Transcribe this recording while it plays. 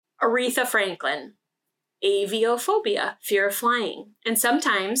Aretha Franklin, aviophobia, fear of flying. And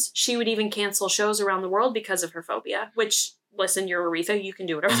sometimes she would even cancel shows around the world because of her phobia, which, listen, you're Aretha, you can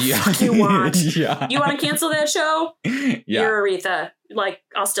do whatever the fuck you want. Yeah. You want to cancel that show? Yeah. You're Aretha. Like,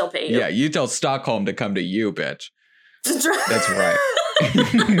 I'll still pay you. Yeah, you tell Stockholm to come to you, bitch. That's right. That's right.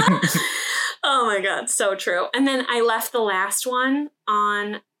 Oh my God, so true. And then I left the last one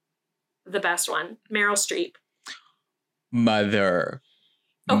on the best one, Meryl Streep. Mother.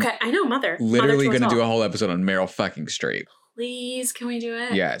 Okay, I know, Mother. Literally Mother going to do a whole episode on Meryl fucking Streep. Please, can we do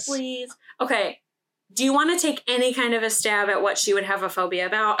it? Yes. Please. Okay. Do you want to take any kind of a stab at what she would have a phobia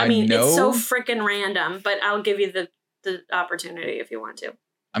about? I mean, it's so freaking random, but I'll give you the opportunity if you want to.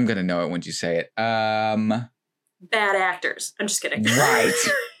 I'm going to know it when you say it. Bad actors. I'm just kidding. Right.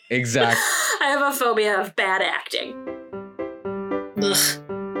 Exactly. I have a phobia of bad acting. Ugh.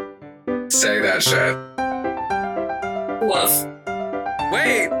 Say that shit. Woof.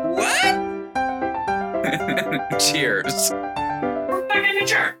 Wait, what? Cheers.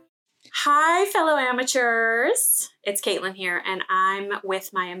 Hi, fellow amateurs. It's Caitlin here, and I'm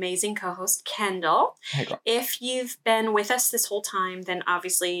with my amazing co-host, Kendall. Hey, girl. If you've been with us this whole time, then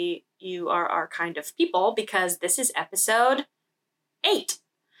obviously you are our kind of people, because this is episode 8.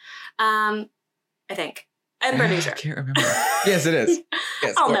 I think. I'm pretty sure. I can't remember. Yes, it is.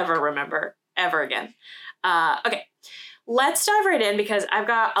 Yes, I'll never remember ever again. Okay. Let's dive right in because I've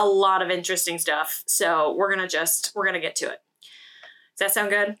got a lot of interesting stuff. So we're going to get to it. Does that sound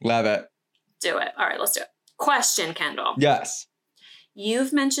good? Love it. Do it. All right, let's do it. Question, Kendall. Yes.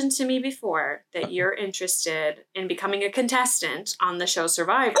 You've mentioned to me before that you're interested in becoming a contestant on the show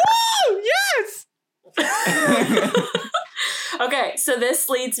Survivor. Oh, yes! Okay, so this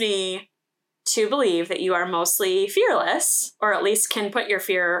leads me to believe that you are mostly fearless, or at least can put your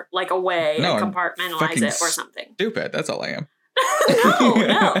fear like away and compartmentalize it or something. Stupid. That's all I am.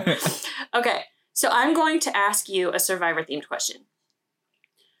 No. Okay, so I'm going to ask you a Survivor themed question.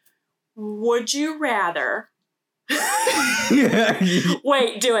 Would you rather? Wait,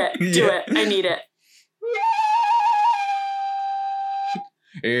 do it. Do it. I need it.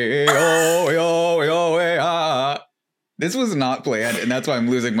 This was not planned, and that's why I'm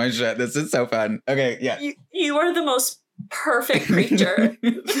losing my shit. This is so fun. Okay, yeah. You are the most perfect creature.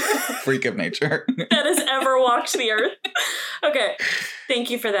 Freak of nature. That has ever walked the earth. Okay,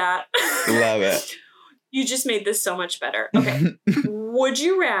 thank you for that. Love it. You just made this so much better. Okay. Would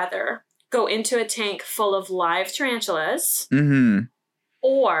you rather go into a tank full of live tarantulas? Mm-hmm.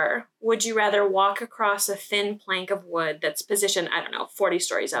 Or would you rather walk across a thin plank of wood that's positioned, 40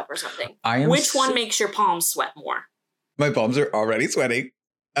 stories up or something? Which one makes your palms sweat more? My palms are already sweating.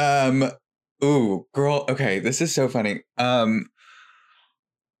 Ooh, girl. Okay, this is so funny. Oh,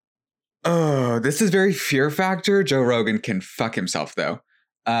 this is very Fear Factor. Joe Rogan can fuck himself, though.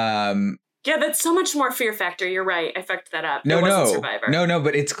 Yeah, that's so much more Fear Factor. You're right. I fucked that up. No, Survivor. No,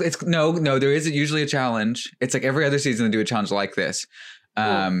 but it's there is usually a challenge. It's like every other season they do a challenge like this.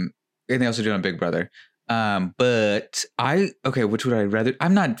 And they also do it on Big Brother. But which would I rather?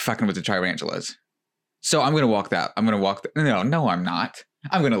 I'm not fucking with the tarantulas. So I'm going to walk that. No, I'm not.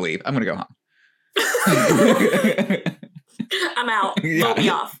 I'm going to leave. I'm going to go home. I'm out. Yeah. Vote me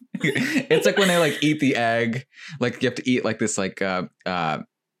off. It's like when they like eat the egg, like you have to eat like this, like, it's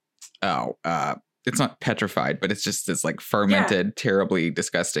not petrified, but it's just this like fermented, terribly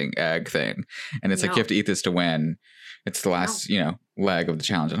disgusting egg thing. And it's like, you have to eat this to win. It's the last, leg of the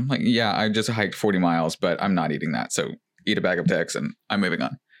challenge. And I'm like, yeah, I just hiked 40 miles, but I'm not eating that. So eat a bag of dicks and I'm moving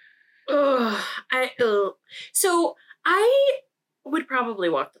on. So I would probably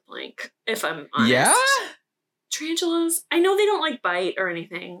walk the plank if I'm honest. Yeah? Tarantulas, I know they don't like bite or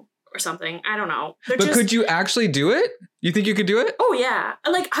anything or something. I don't know. But could you actually do it? You think you could do it? Oh yeah.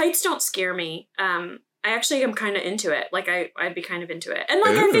 Like heights don't scare me. I actually am kind of into it. Like I'd be kind of into it. And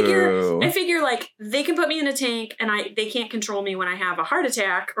like I figure like they can put me in a tank and they can't control me when I have a heart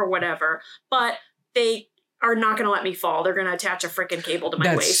attack or whatever, but they are not going to let me fall. They're going to attach a freaking cable to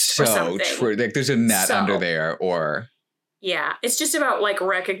my waist or something. That's so true. Like there's a net under there or... Yeah, it's just about like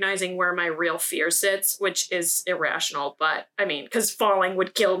recognizing where my real fear sits, which is irrational. But I mean, because falling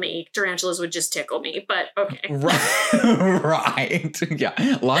would kill me. Tarantulas would just tickle me. But okay. Right.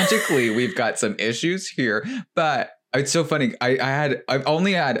 Yeah. Logically, we've got some issues here. But it's so funny. I've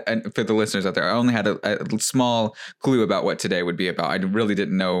only had, and for the listeners out there, I only had a small clue about what today would be about. I really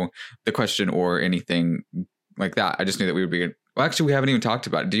didn't know the question or anything like that. I just knew that we would be... Well, actually, we haven't even talked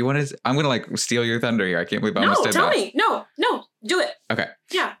about it. Do you want to... I'm going to like steal your thunder here. I can't believe I almost did that. No, tell me. No, do it. Okay.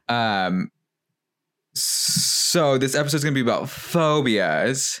 Yeah. So this episode is going to be about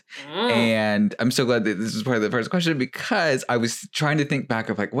phobias. And I'm so glad that this is part of the first question, because I was trying to think back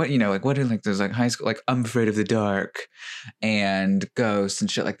of like, what, what are like, there's like high school, like I'm afraid of the dark and ghosts and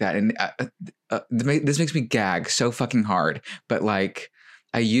shit like that. And this makes me gag so fucking hard. But like,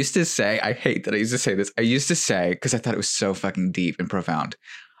 I used to say, I hate that I used to say this. I used to say, because I thought it was so fucking deep and profound,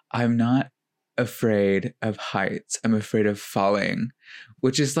 I'm not afraid of heights. I'm afraid of falling,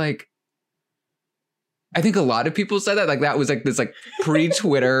 which is like, I think a lot of people said that. Like that was like this like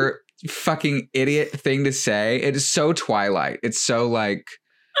pre-Twitter fucking idiot thing to say. It is so Twilight. It's so like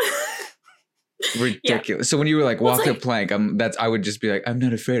ridiculous. Yeah. So when you were like walk a plank, I would just be like, I'm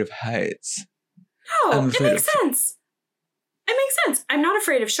not afraid of heights. No, it makes sense. It makes sense. I'm not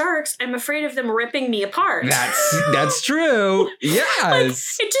afraid of sharks. I'm afraid of them ripping me apart. That's true. Yes.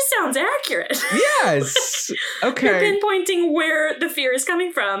 Like, it just sounds accurate. Yes. Okay. You're pinpointing where the fear is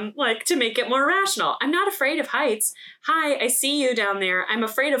coming from, like to make it more rational. I'm not afraid of heights. Hi, I see you down there. I'm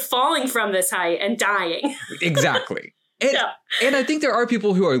afraid of falling from this height and dying. Exactly. And I think there are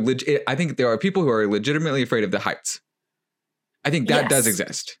people who are legitimately afraid of the heights. I think that does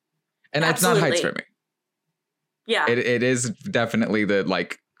exist. And that's not heights for me. Yeah. It is definitely the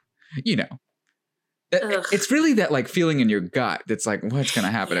like, it's really that like feeling in your gut that's like, what's going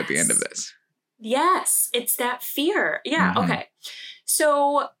to happen at the end of this? Yes. It's that fear. Yeah. Mm-hmm. Okay.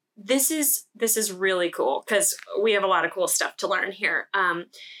 So this is really cool because we have a lot of cool stuff to learn here.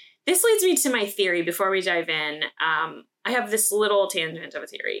 This leads me to my theory before we dive in. I have this little tangent of a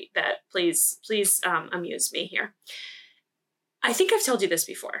theory that please amuse me here. I think I've told you this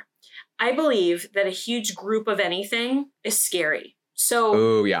before. I believe that a huge group of anything is scary.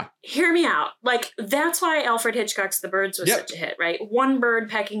 So hear me out. Like, that's why Alfred Hitchcock's The Birds was such a hit, right? One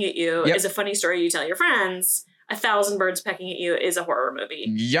bird pecking at you is a funny story you tell your friends. 1,000 birds pecking at you is a horror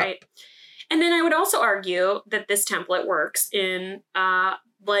movie, right? And then I would also argue that this template works in,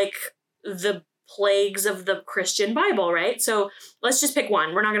 like, the plagues of the Christian Bible, right? So let's just pick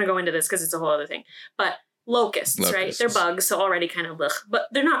one. We're not going to go into this because it's a whole other thing. But locusts, right? They're bugs, so already kind of but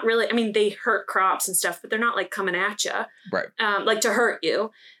they're not really, I mean, they hurt crops and stuff, but they're not like coming at you, right? Like to hurt you.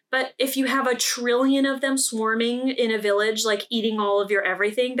 But if you have 1 trillion of them swarming in a village, like eating all of your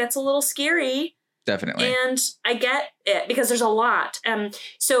everything, that's a little scary. Definitely. And I get it because there's a lot.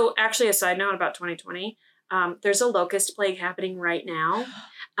 So actually a side note about 2020, there's a locust plague happening right now.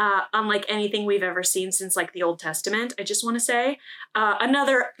 Unlike anything we've ever seen since like the Old Testament, I just want to say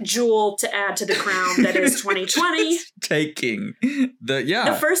another jewel to add to the crown that is 2020. Taking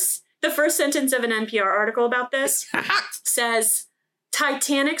the first sentence of an NPR article about this says,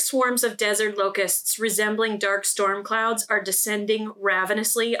 Titanic swarms of desert locusts resembling dark storm clouds are descending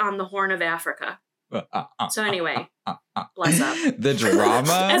ravenously on the Horn of Africa. So anyway, bless up. The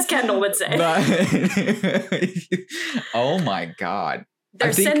drama, as Kendall would say. Oh my God.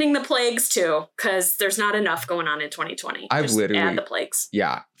 They're sending the plagues too, because there's not enough going on in 2020. I've literally add the plagues.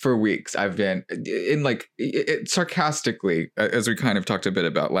 Yeah, for weeks I've been in like sarcastically, as we kind of talked a bit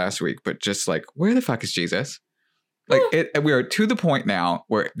about last week, but just like, where the fuck is Jesus? Like we are to the point now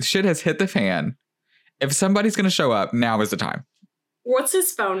where shit has hit the fan. If somebody's going to show up, now is the time. What's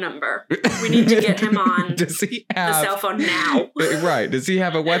his phone number? We need to get him on Does he have the cell phone now. Right. Does he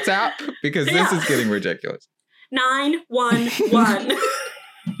have a WhatsApp? Because this is getting ridiculous. 911.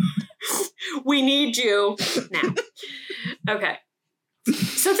 We need you now. Okay.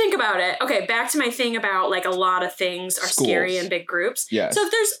 So think about it. Okay, back to my thing about like a lot of things are scary in big groups. Yeah. So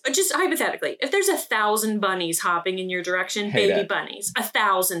if there's, just hypothetically, if there's 1,000 bunnies hopping in your direction, baby bunnies,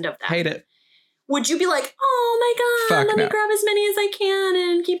 1,000 of them. Hate it. Would you be like, oh my God, let me grab as many as I can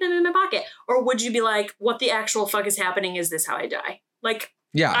and keep them in my pocket? Or would you be like, what the actual fuck is happening? Is this how I die? Like,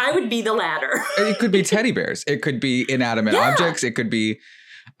 yeah, I would be the latter. It could be teddy bears. It could be inanimate objects. It could be,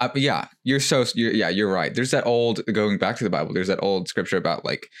 you're right. There's that old, going back to the Bible, there's that old scripture about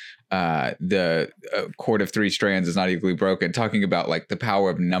like the cord of 3 strands is not equally broken, talking about like the power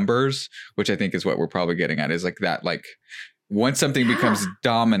of numbers, which I think is what we're probably getting at, is like that, like once something becomes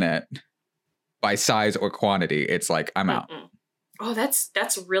dominant by size or quantity, it's like, I'm out. Oh, that's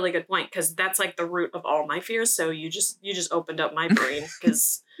a really good point, because that's like the root of all my fears. So you just opened up my brain,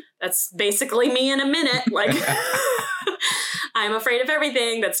 because that's basically me in a minute. Like, I'm afraid of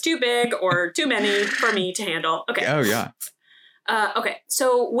everything that's too big or too many for me to handle. Okay. Oh yeah. Okay.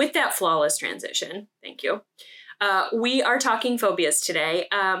 So with that flawless transition, thank you. We are talking phobias today.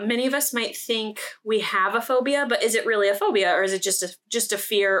 Many of us might think we have a phobia, but is it really a phobia, or is it just a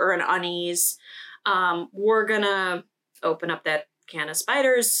fear or an unease? We're gonna open up that can of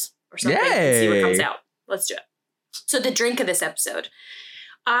spiders or something and see what comes out. Let's do it. So the drink of this episode,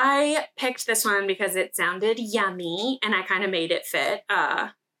 I picked this one because it sounded yummy and I kind of made it fit.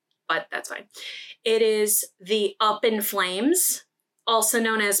 But that's fine. It is the Up in Flames, also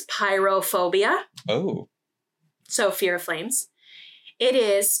known as pyrophobia. Oh. So fear of flames. It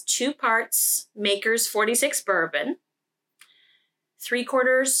is 2 parts Maker's 46 bourbon,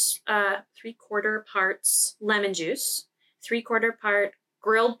 3/4 parts lemon juice, 3/4 part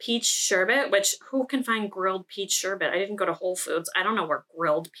grilled peach sherbet, which who can find grilled peach sherbet? I didn't go to Whole Foods. I don't know where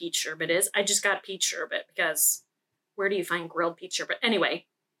grilled peach sherbet is. I just got peach sherbet because where do you find grilled peach sherbet? Anyway.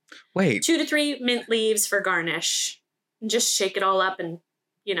 Wait. 2 to 3 mint leaves for garnish. And just shake it all up and,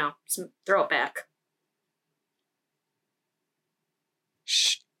 throw it back.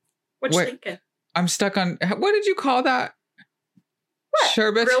 What you thinking? I'm stuck on, what did you call that? What?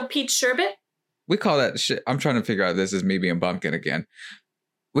 Sherbet? Grilled peach sherbet? We call that shit. I'm trying to figure out, this is me being bumpkin again.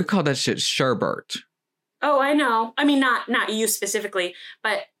 We call that shit sherbet. Oh, I know. I mean, not you specifically,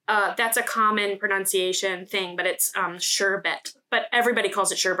 but that's a common pronunciation thing, but it's sherbet. But everybody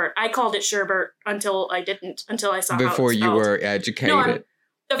calls it sherbet. I called it sherbet until I saw before how you were educated.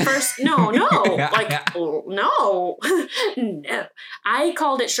 No, no. I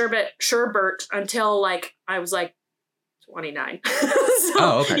called it sherbet until I was 29.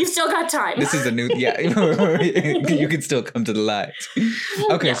 So okay. You've still got time. This is a new, you can still come to the light.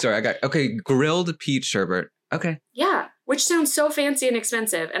 Okay, yeah. Sorry, grilled peach sherbet. Okay. Yeah, which sounds so fancy and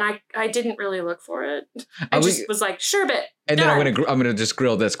expensive, and I didn't really look for it. I just was like, sherbet. And done. Then I'm gonna just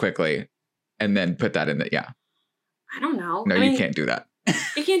grill this quickly, and then put that in the I don't know. No, you can't do that.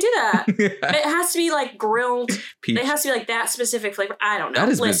 You can't do that. It has to be grilled. Peach. It has to be that specific flavor. I don't know. That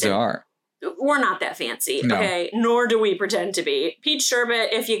is bizarre. We're not that fancy, no. Okay? Nor do we pretend to be. Peach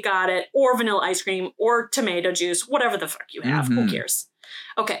sherbet, if you got it, or vanilla ice cream, or tomato juice, whatever the fuck you have. Who cares?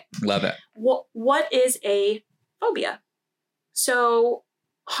 Okay. Love it. What is a phobia? So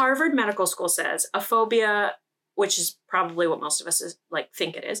Harvard Medical School says a phobia, which is probably what most of us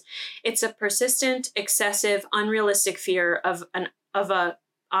think it is, it's a persistent, excessive, unrealistic fear of a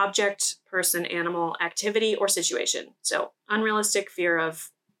object, person, animal, activity, or situation. So unrealistic fear of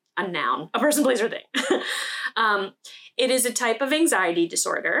a noun, a person, place, or thing. It is a type of anxiety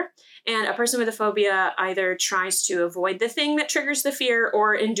disorder, and a person with a phobia either tries to avoid the thing that triggers the fear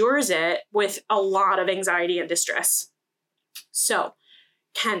or endures it with a lot of anxiety and distress. So,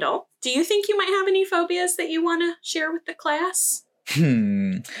 Kendall, do you think you might have any phobias that you want to share with the class?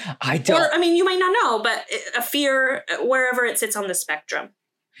 I don't. Or, you might not know, but a fear, wherever it sits on the spectrum.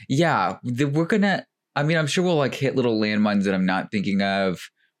 Yeah, we're gonna, I'm sure we'll hit little landmines that I'm not thinking of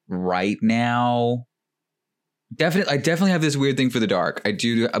right now. I definitely have this weird thing for the dark. I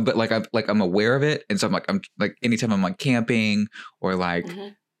do, but I'm aware of it, and so I'm anytime I'm camping or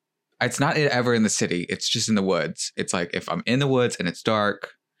it's not ever in the city. It's just in the woods. It's if I'm in the woods and it's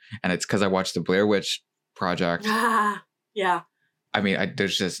dark, and it's because I watched the Blair Witch Project. Yeah.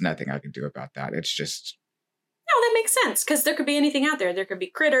 There's just nothing I can do about that. It's just. No, that makes sense because there could be anything out there. There could be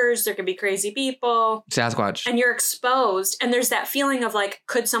critters. There could be crazy people. Sasquatch. And you're exposed. And there's that feeling of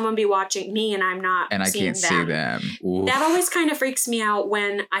could someone be watching me and I'm not and I can't see them. Oof. That always kind of freaks me out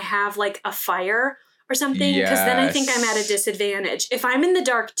when I have a fire or something because then I think I'm at a disadvantage. If I'm in the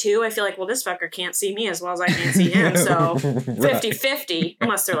dark too, I feel this fucker can't see me as well as I can see him. So 50-50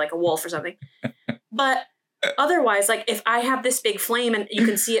 unless they're a wolf or something. But otherwise, if I have this big flame and you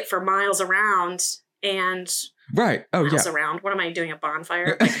can see it for miles around and right. Oh, miles around. What am I doing? A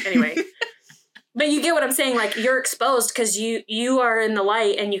bonfire? Anyway. But you get what I'm saying. You're exposed because you are in the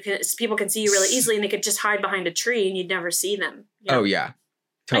light and people can see you really easily and they could just hide behind a tree and you'd never see them. You know? Oh, yeah.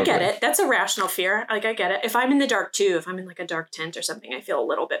 Totally. I get it. That's a rational fear. I get it. If I'm in the dark too, if I'm in a dark tent or something, I feel a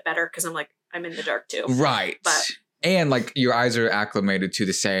little bit better because I'm in the dark too. Right. But and your eyes are acclimated to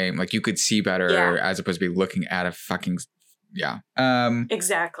the same. You could see better as opposed to be looking at a fucking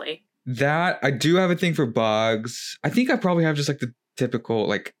exactly. That I do have a thing for bugs. I think I probably have just the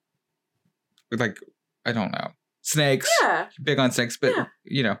typical I don't know, snakes. Yeah, big on snakes, but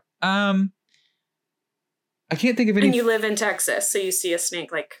I can't think of any. And you live in Texas, so you see a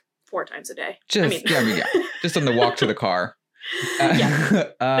snake 4 times a day. Just just on the walk to the car.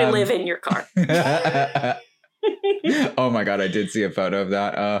 They live in your car. Oh my god, I did see a photo of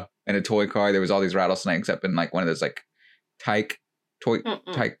that. In a toy car, there was all these rattlesnakes up in one of those tyke. I don't.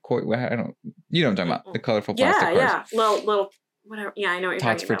 You know what I'm talking about? The colorful plastic cars. Yeah, little, whatever. Yeah, I know what you're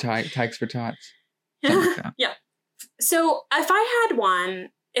tots talking about. Tykes for tots. Yeah. So if I had one,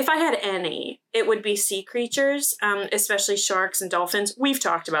 if I had any, it would be sea creatures, especially sharks and dolphins. We've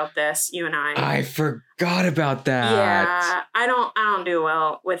talked about this, you and I. I forgot about that. Yeah, I don't do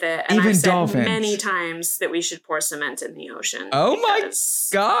well with it. And Even I've said dolphins. many times that we should pour cement in the ocean. Oh my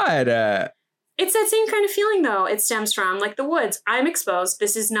God. It's that same kind of feeling, though. It stems from, like, the woods. I'm exposed.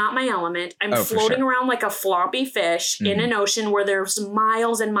 This is not my element. I'm floating around like a floppy fish in an ocean where there's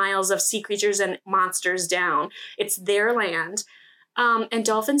miles and miles of sea creatures and monsters down. It's their land. And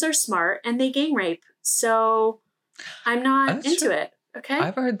dolphins are smart and they gang rape. So I'm not into it. Okay.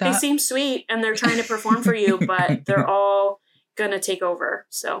 I've heard that. They seem sweet and they're trying to perform for you, but they're all going to take over.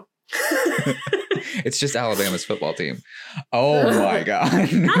 So it's just Alabama's football team. Oh my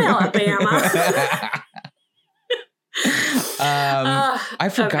God. Not Alabama. I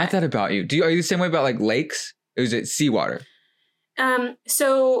forgot that about you. Are you the same way about like lakes? Or is it seawater?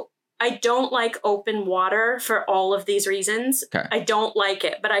 So I don't like open water for all of these reasons. Okay. I don't like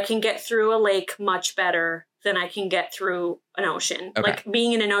it, but I can get through a lake much better than I can get through an ocean. Okay. Like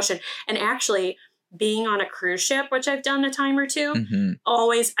being in an ocean. And actually being on a cruise ship, which I've done a time or two,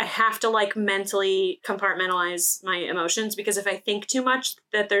 always I have to like mentally compartmentalize my emotions, because if I think too much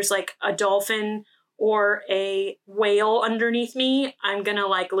that there's like a dolphin or a whale underneath me, I'm going to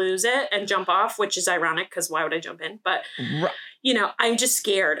like lose it and jump off, which is ironic because why would I jump in? But, you know, I'm just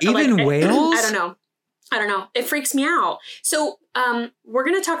scared. Even like, whales? I don't know. It freaks me out. So we're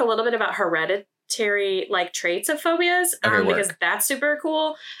going to talk a little bit about hereditary like traits of phobias because that's super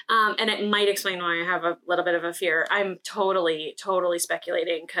cool. And it might explain why I have a little bit of a fear. I'm totally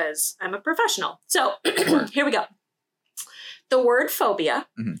speculating because I'm a professional. So here we go. The word phobia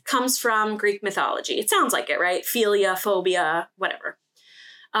comes from Greek mythology. It sounds like it, right? Philia, phobia, whatever.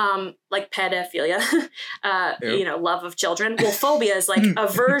 Like pedophilia, you know, love of children. Well, phobia is like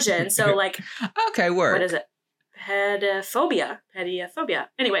aversion. So like, okay, word. What is it? Pediophobia.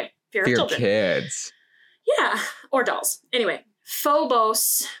 Anyway, fear of children. Kids. Yeah, or dolls. Anyway,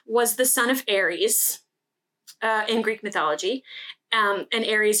 Phobos was the son of Ares in Greek mythology. And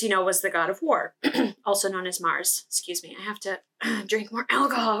Ares, you know, was the god of war, also known as Mars. Excuse me, I have to drink more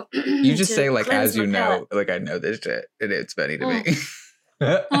alcohol. You just say like, as you know, like I know this shit. It's funny to me.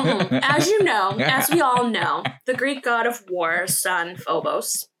 As you know, as we all know, the Greek god of war, son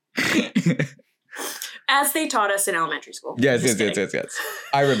Phobos. As they taught us in elementary school. Yes.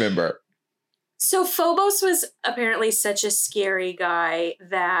 I remember. So Phobos was apparently such a scary guy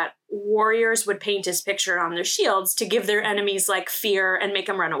that warriors would paint his picture on their shields to give their enemies like fear and make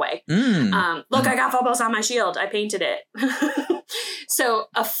them run away. Look, I got Phobos on my shield. I painted it. So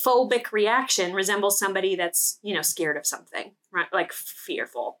a phobic reaction resembles somebody that's, you know, scared of something, right? Like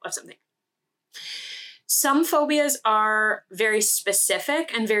fearful of something. Some phobias are very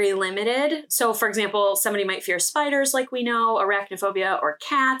specific and very limited. So, for example, somebody might fear spiders, like we know, arachnophobia, or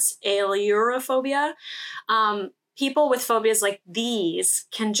cats, ailurophobia. People with phobias like these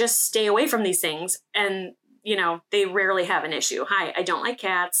can just stay away from these things, and, you know, they rarely have an issue. Hi, I don't like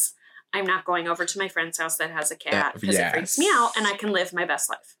cats. I'm not going over to my friend's house that has a cat because it freaks me out, and I can live my best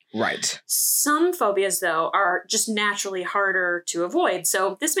life. Right. Some phobias, though, are just naturally harder to avoid.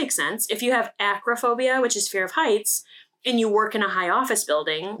 So this makes sense. If you have acrophobia, which is fear of heights, and you work in a high office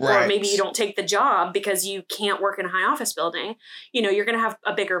building, or maybe you don't take the job because you can't work in a high office building, you know, you're going to have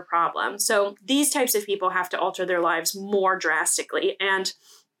a bigger problem. So these types of people have to alter their lives more drastically. And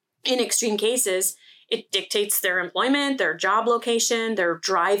in extreme cases, it dictates their employment, their job location, their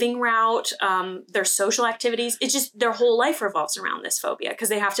driving route, their social activities. It's just their whole life revolves around this phobia because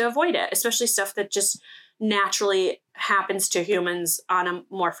they have to avoid it, especially stuff that just naturally happens to humans on a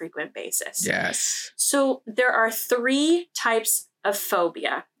more frequent basis. Yes. So there are 3 types of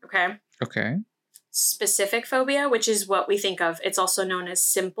phobia, okay? Okay. Specific phobia, which is what we think of. It's also known as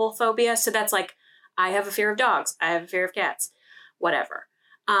simple phobia. So that's like, I have a fear of dogs. I have a fear of cats, whatever.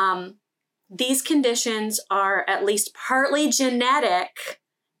 These conditions are at least partly genetic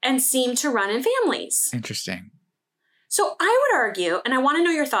and seem to run in families. Interesting. So I would argue, and I want to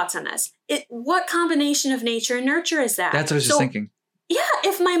know your thoughts on this, what combination of nature and nurture is that? That's what I was just thinking. Yeah,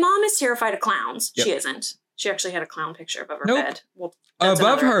 if my mom is terrified of clowns, she isn't. She actually had a clown picture above her bed. Well,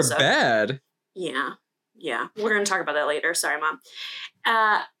 above her bed? Yeah. We're going to talk about that later. Sorry, Mom.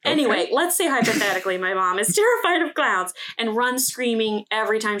 Anyway, let's say hypothetically my mom is terrified of clowns and runs screaming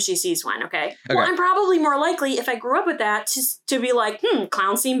every time she sees one, okay? Well, I'm probably more likely, if I grew up with that, to be like,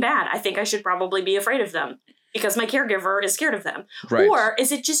 clowns seem bad. I think I should probably be afraid of them because my caregiver is scared of them. Right. Or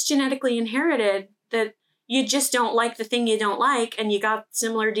is it just genetically inherited that you just don't like the thing you don't like and you got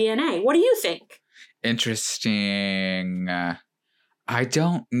similar DNA? What do you think? Interesting. I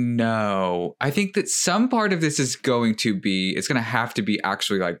don't know. I think that some part of this is going to have to be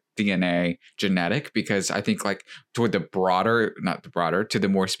actually like DNA genetic, because I think like toward to the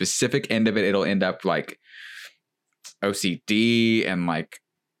more specific end of it, it'll end up like OCD, and like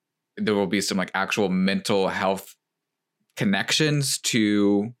there will be some like actual mental health connections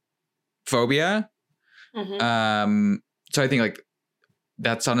to phobia. Mm-hmm. So I think like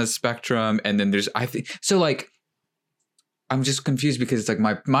that's on a spectrum. And then there's, I think, so like, I'm just confused because it's like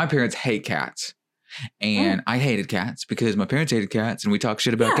my parents hate cats, and I hated cats because my parents hated cats, and we talk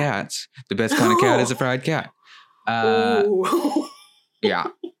shit about cats. The best kind of cat is a fried cat. Yeah.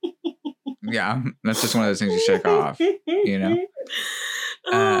 Yeah. That's just one of those things you shake off, you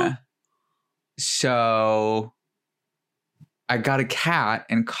know? So I got a cat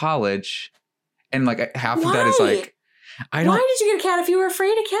in college, and like half of that is like, why did you get a cat if you were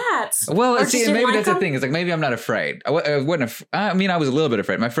afraid of cats? Well, see, maybe that's the thing. It's like, maybe I'm not afraid. I wasn't. I mean, I was a little bit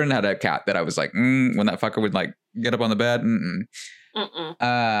afraid. My friend had a cat that I was like, when that fucker would like get up on the bed,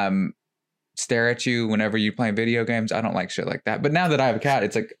 stare at you whenever you're playing video games. I don't like shit like that. But now that I have a cat,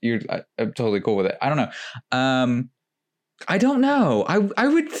 it's like I'm totally cool with it. I don't know. I don't know. I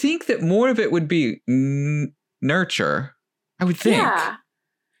would think that more of it would be nurture. I would think. Yeah.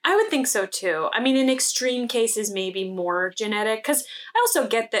 I would think so too. I mean, in extreme cases, maybe more genetic, because I also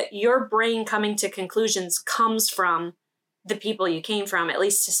get that your brain coming to conclusions comes from the people you came from, at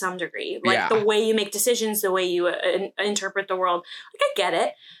least to some degree. Like the way you make decisions, the way you interpret the world. Like, I get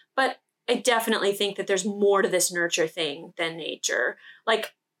it, but I definitely think that there's more to this nurture thing than nature.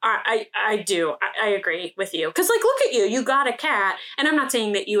 Like, I do. I agree with you. Because, like, look at you. You got a cat. And I'm not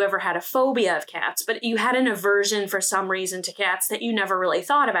saying that you ever had a phobia of cats, but you had an aversion for some reason to cats that you never really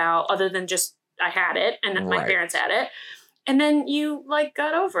thought about, other than just, I had it and my parents had it. And then you, like,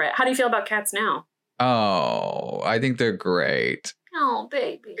 got over it. How do you feel about cats now? Oh, I think they're great. Oh,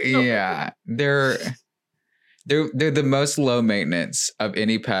 baby. Yeah. They're the most low maintenance of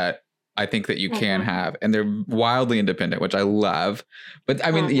any pet I think that you can have, and they're wildly independent, which I love. But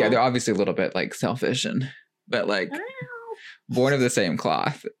I mean, yeah, they're obviously a little bit like selfish, but like born of the same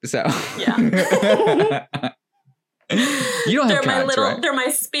cloth. So yeah, you don't have cats, right? They're my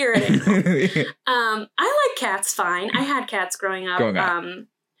spirit. I like cats fine. I had cats growing up.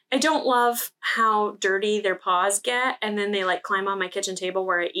 I don't love how dirty their paws get, and then they like climb on my kitchen table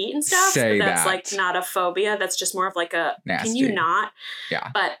where I eat and stuff. That's like not a phobia. That's just more of like a nasty. Can you not? Yeah.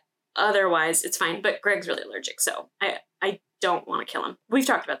 But otherwise, it's fine. But Greg's really allergic, so I don't want to kill him. We've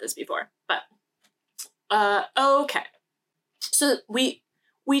talked about this before, but okay. So we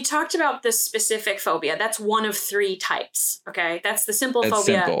talked about this specific phobia. That's one of 3 types. Okay, that's the simple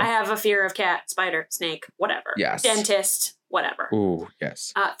phobia. Simple. I have a fear of cat, spider, snake, whatever. Yes. Dentist, whatever. Ooh,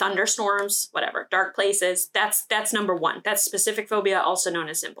 yes. Thunderstorms, whatever. Dark places. That's number 1. That's specific phobia, also known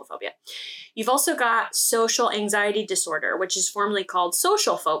as simple phobia. You've also got social anxiety disorder, which is formerly called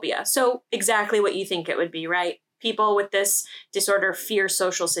social phobia. So exactly what you think it would be, right? People with this disorder fear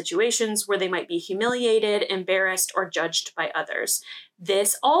social situations where they might be humiliated, embarrassed, or judged by others.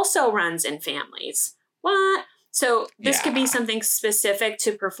 This also runs in families. What? So this could be something specific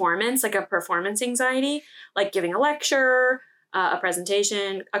to performance, like a performance anxiety, like giving a lecture, a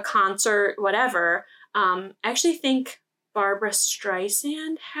presentation, a concert, whatever. I actually think Barbra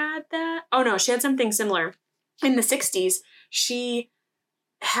Streisand had that. Oh no, she had something similar. In the 60s, she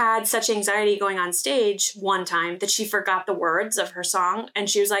had such anxiety going on stage one time that she forgot the words of her song. And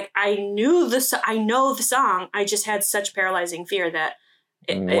she was like, I know the song. I just had such paralyzing fear that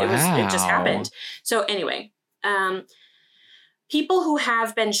it just happened. So anyway, people who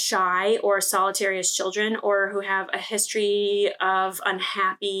have been shy or solitary as children, or who have a history of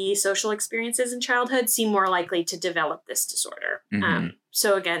unhappy social experiences in childhood, seem more likely to develop this disorder.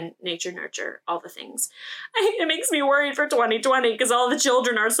 So again, nature, nurture, all the things. It makes me worried for 2020 because all the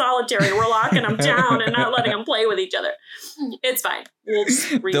children are solitary. We're locking them down and not letting them play with each other. It's fine. We'll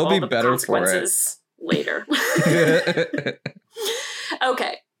just reap all the consequences later.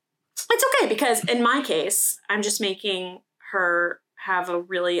 Okay. It's okay because in my case, I'm just making her have a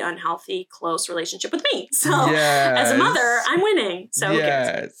really unhealthy, close relationship with me. So as a mother, I'm winning. So who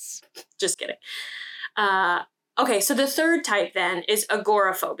cares? Just kidding. Okay, so the third type then is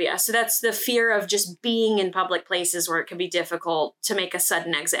agoraphobia. So that's the fear of just being in public places where it can be difficult to make a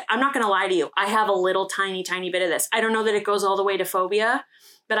sudden exit. I'm not going to lie to you. I have a little tiny bit of this. I don't know that it goes all the way to phobia,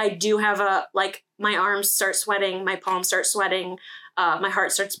 but I do have my arms start sweating, my palms start sweating, my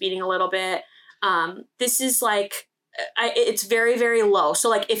heart starts beating a little bit. This is like it's very, very low. So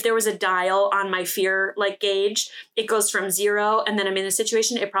like if there was a dial on my fear like gauge, it goes from 0, and then I'm in a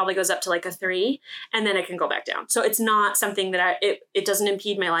situation, it probably goes up to like a 3, and then it can go back down. So it's not something that it doesn't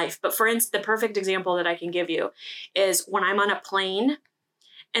impede my life. But for instance, the perfect example that I can give you is when I'm on a plane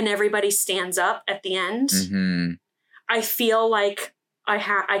and everybody stands up at the end, I feel like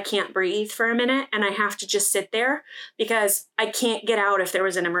I can't breathe for a minute, and I have to just sit there because I can't get out if there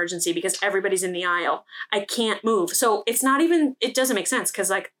was an emergency because everybody's in the aisle. I can't move. So it doesn't make sense because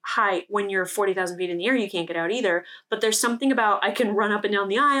like, when you're 40,000 feet in the air, you can't get out either. But there's something about I can run up and down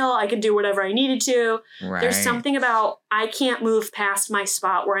the aisle. I can do whatever I needed to. Right. There's something about I can't move past my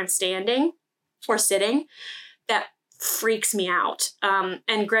spot where I'm standing or sitting that freaks me out.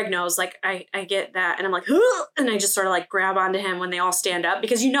 And Greg knows, like, I get that. And I'm like, huh! And I just sort of like grab onto him when they all stand up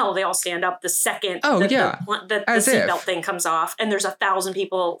because they all stand up the second the seatbelt thing comes off. And there's 1,000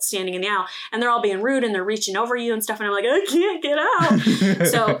 people standing in the aisle and they're all being rude and they're reaching over you and stuff. And I'm like, I can't get out.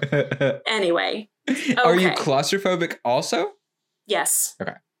 So anyway. Okay. Are you claustrophobic also? Yes.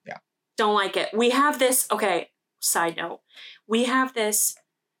 Okay. Yeah. Don't like it. We have this. Okay. Side note. We have this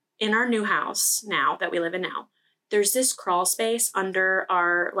in our new house now that we live in now. There's this crawl space under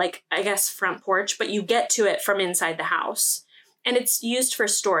our, like, I guess, front porch, but you get to it from inside the house. And it's used for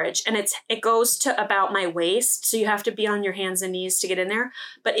storage. And it goes to about my waist. So you have to be on your hands and knees to get in there.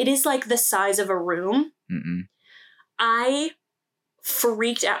 But it is like the size of a room. Mm-mm. I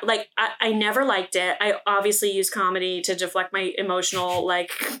freaked out. Like, I never liked it. I obviously use comedy to deflect my emotional,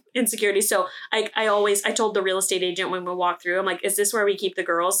 like, insecurity. So I told the real estate agent when we walked through, I'm like, is this where we keep the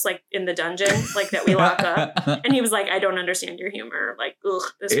girls, like, in the dungeon, like, that we lock up? And he was like, I don't understand your humor. Like, ugh,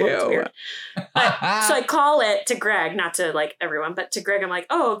 this one's weird. So I call it to Greg, not to, like, everyone, but to Greg, I'm like,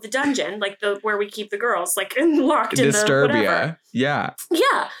 oh, the dungeon, like, where we keep the girls, like, locked in the whatever. Yeah.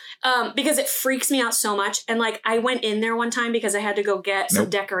 Yeah. Because it freaks me out so much. And like, I went in there one time because I had to go get some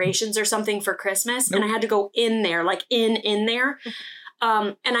decorations or something for Christmas. And I had to go in there, like in there.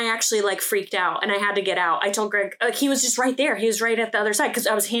 And I actually like freaked out and I had to get out. I told Greg, like, he was just right there. He was right at the other side because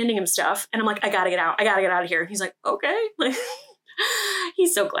I was handing him stuff. And I'm like, I gotta get out. I gotta get out of here. And he's like, okay. Like,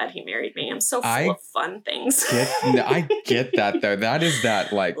 he's so glad he married me. I'm so full of fun things. I get that though. That is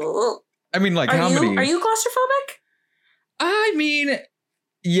that like, I mean, like are you claustrophobic? I mean,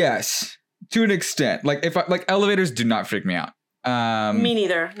 yes, to an extent. Like elevators do not freak me out. Me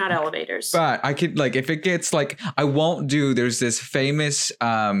neither, not elevators. But I could, like, if it gets like, I won't do. There's this famous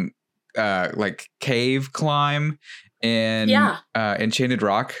like cave climb in Enchanted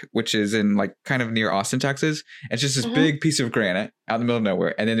Rock, which is in like kind of near Austin, Texas. It's just this big piece of granite out in the middle of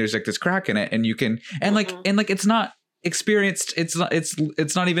nowhere, and then there's like this crack in it, and you can and like it's not experienced. It's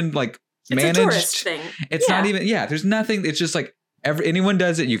not even like managed. It's a tourist thing. It's not even there's nothing. It's just like anyone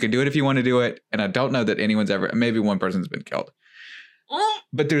does it. You can do it if you want to do it. And I don't know that anyone's ever. Maybe one person's been killed.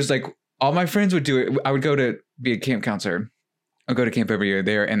 But there's like all my friends would do it. I would go to be a camp counselor. I'd go to camp every year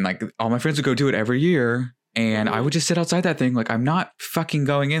there, and like all my friends would go do it every year. And I would just sit outside that thing. Like, I'm not fucking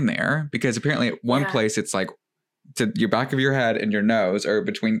going in there because apparently at one place it's like to your back of your head and your nose or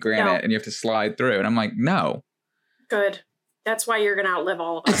between granite and you have to slide through. And I'm like, no. Good. That's why you're going to outlive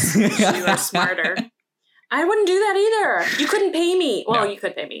all of us. You are smarter. I wouldn't do that either. You couldn't pay me. Well, you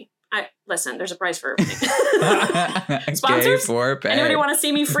could pay me. Listen, there's a price for everything. Sponsors? Anybody want to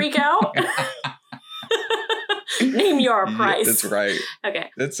see me freak out? Name your price. That's right. Okay.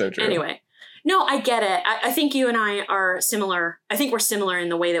 That's so true. Anyway. No, I get it. I think you and I are similar. I think we're similar in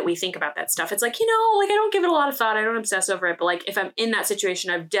the way that we think about that stuff. It's like, like I don't give it a lot of thought. I don't obsess over it. But like if I'm in that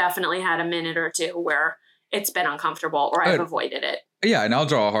situation, I've definitely had a minute or two where it's been uncomfortable or I've avoided it. Yeah. And I'll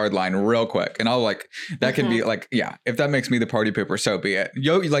draw a hard line real quick. And I'll like, that can be like, if that makes me the party pooper, so be it.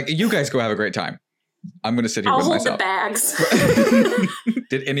 You guys go have a great time. I'm going to sit here with myself. I'll hold the bags.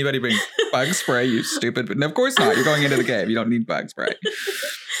 Did anybody bring bug spray? You stupid. But no, of course not. You're going into the cave. You don't need bug spray.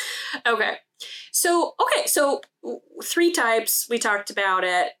 Okay. So 3 types, we talked about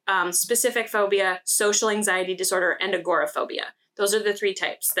it, specific phobia, social anxiety disorder, and agoraphobia. Those are the 3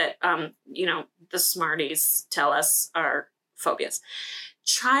 types that, the smarties tell us are phobias.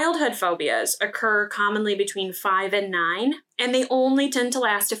 Childhood phobias occur commonly between 5 and 9, and they only tend to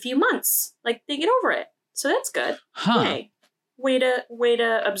last a few months. Like, they get over it. So that's good. Huh. Yay. Way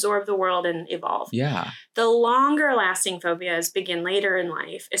to absorb the world and evolve. Yeah. The longer lasting phobias begin later in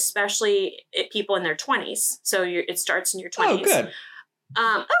life, especially people in their 20s. So it starts in your 20s.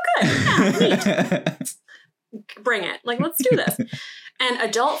 Oh, good. Good. Yeah, neat. bring it. Like, let's do this. And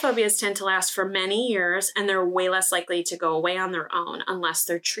adult phobias tend to last for many years, and they're way less likely to go away on their own unless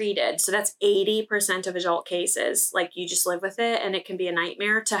they're treated. So that's 80% of adult cases. Like, you just live with it, and it can be a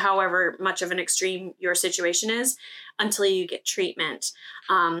nightmare to however much of an extreme your situation is until you get treatment.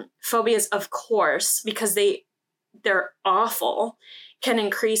 Phobias, of course, because they're awful, can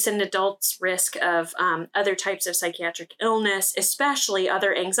increase an adult's risk of other types of psychiatric illness, especially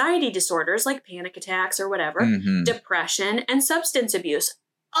other anxiety disorders like panic attacks or whatever, depression, and substance abuse.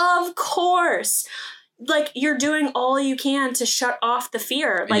 Of course. Like, you're doing all you can to shut off the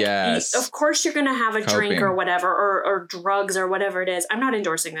fear. Like, of course you're going to have a drink or whatever, or drugs or whatever it is. I'm not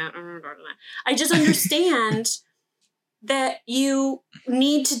endorsing that. I just understand that you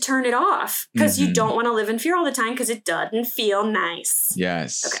need to turn it off because you don't want to live in fear all the time because it doesn't feel nice.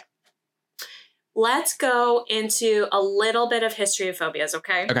 Yes. Okay. Let's go into a little bit of history of phobias,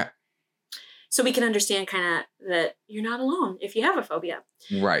 okay? Okay. So we can understand kind of that you're not alone if you have a phobia.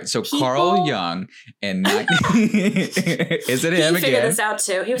 Right. So Carl Jung and is it him again? He figured this out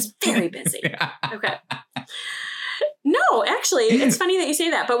too. He was very busy. Okay. No, actually, it's funny that you say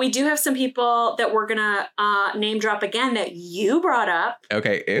that, but we do have some people that we're going to name drop again that you brought up.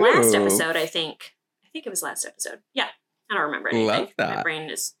 Okay. Ew. Last episode, I think. I think it was last episode. Yeah. I don't remember anything. Love that. My brain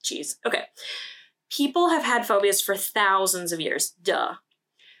is cheese. Okay. People have had phobias for thousands of years. Duh.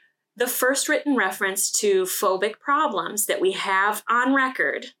 The first written reference to phobic problems that we have on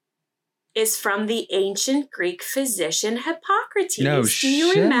record is from the ancient Greek physician Hippocrates. No Do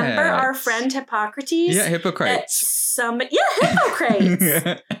you remember our friend Hippocrates? Yeah, Hippocrates.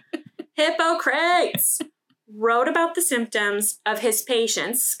 Hippocrates. Hippocrates wrote about the symptoms of his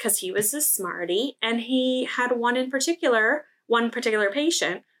patients because he was a smarty, and he had one particular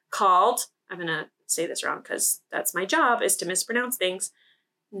patient called, I'm going to say this wrong because that's my job, is to mispronounce things,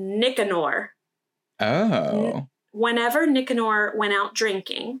 Nicanor. Oh. Whenever Nicanor went out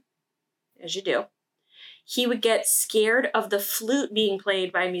drinking, as you do, he would get scared of the flute being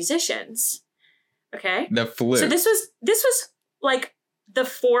played by musicians. Okay? The flute. So this was like the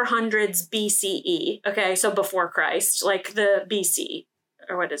 400s BCE. Okay, so before Christ, like the BC,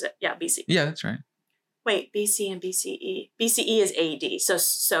 or what is it? Yeah, BC. Yeah, that's right. Wait, BC and BCE. BCE is AD,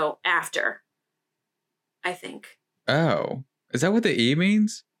 so after, I think. Oh, is that what the E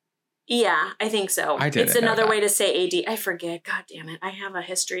means? Yeah, I think so. It's another way to say AD. I forget. God damn it. I have a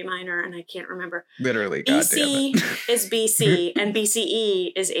history minor and I can't remember. Literally, God damn it. is BC and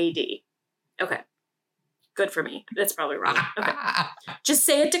BCE is AD. Okay. Good for me. That's probably wrong. Okay. Just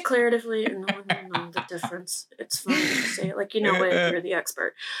say it declaratively and no one will know the difference. It's fine to say it like you know it. You're the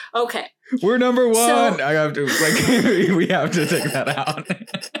expert. Okay. We're number one. So, I have to, we have to take that out.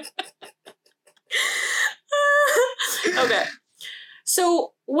 Okay.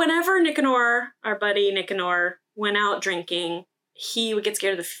 So whenever Nicanor, our buddy Nicanor, went out drinking, he would get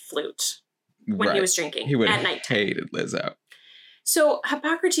scared of the flute when he was drinking at night. He hated Lizzo. So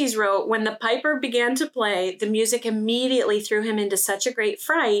Hippocrates wrote, when the piper began to play, the music immediately threw him into such a great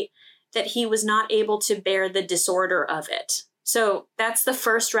fright that he was not able to bear the disorder of it. So that's the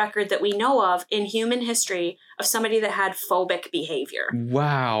first record that we know of in human history of somebody that had phobic behavior.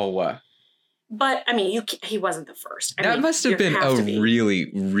 Wow. But, I mean, he wasn't the first. That must have been a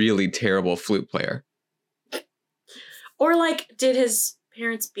really, really terrible flute player. Or, like, did his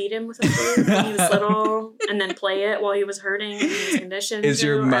parents beat him with a flute when he was little and then play it while he was hurting and he was conditioned? Is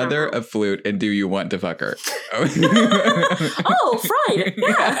your mother a flute and do you want to fuck her? Oh, Freud.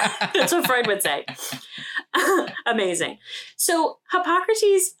 Yeah, that's what Freud would say. Amazing. So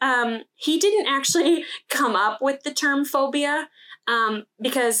Hippocrates, he didn't actually come up with the term phobia.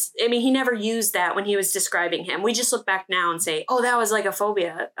 Because, I mean, he never used that when he was describing him. We just look back now and say, oh, that was like a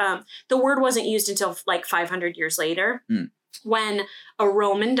phobia. The word wasn't used until like 500 years later when a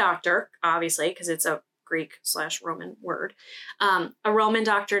Roman doctor, obviously, because it's a Greek/Roman word, a Roman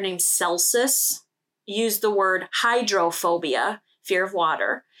doctor named Celsus used the word hydrophobia, fear of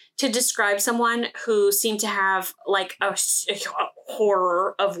water, to describe someone who seemed to have like a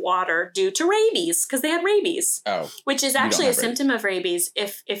horror of water due to rabies, because they had rabies, which is actually a symptom of rabies.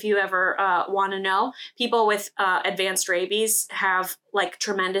 If you ever want to know, people with advanced rabies have like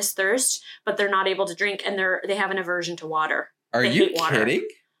tremendous thirst, but they're not able to drink, and they have an aversion to water. They hate water. Kidding?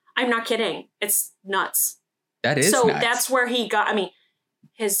 I'm not kidding. It's nuts. That is so nuts. That's where he got. I mean,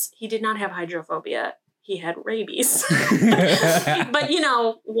 he did not have hydrophobia. He had rabies. But, you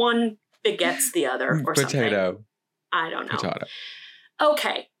know, one begets the other or something. I don't know. Potato.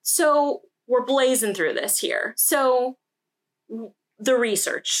 Okay, so we're blazing through this here. So the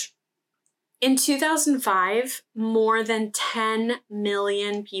research. In 2005, more than 10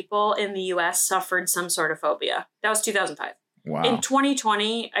 million people in the US suffered some sort of phobia. That was 2005. Wow. In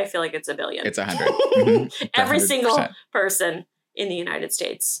 2020, I feel like it's a billion. It's 100. Mm-hmm. It's Every 100%. single person in the United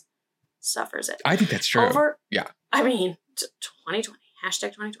States suffers it. I think that's true. I mean, 2020,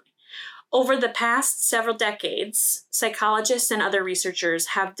 hashtag 2020. Over the past several decades, psychologists and other researchers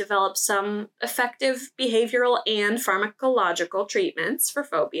have developed some effective behavioral and pharmacological treatments for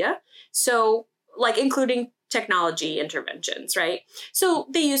phobia. So, like including technology interventions, right? So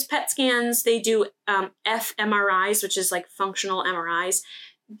they use PET scans, they do fMRIs, which is like functional MRIs,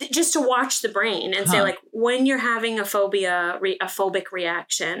 just to watch the brain and say like, when you're having a phobic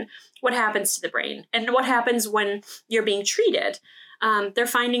reaction, what happens to the brain? And what happens when you're being treated? They're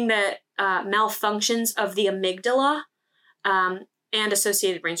finding that malfunctions of the amygdala and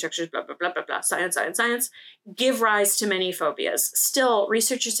associated brain structures, blah, blah, blah, blah, blah, science, give rise to many phobias. Still,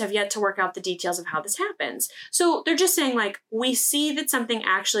 researchers have yet to work out the details of how this happens. So they're just saying, like, we see that something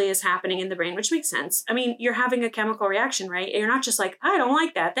actually is happening in the brain, which makes sense. I mean, you're having a chemical reaction, right? You're not just like, I don't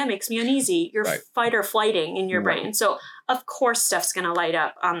like that. That makes me uneasy. You're fight or flighting in your brain. So, of course, stuff's going to light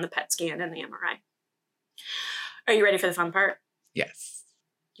up on the PET scan and the MRI. Are you ready for the fun part? Yes.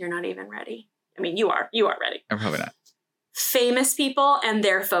 You're not even ready. I mean, you are. You are ready. I'm probably not. Famous people and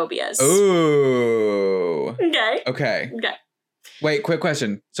their phobias. Ooh. Okay. Wait, quick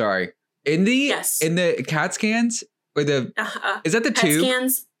question. Sorry. In the CAT scans or the is that the PET tube?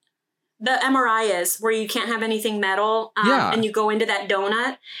 Scans, the MRI is where you can't have anything metal. And you go into that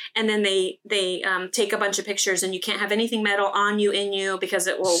donut, and then they take a bunch of pictures, and you can't have anything metal on you, in you, because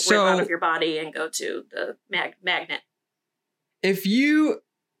it will rip out of your body and go to the magnet. If you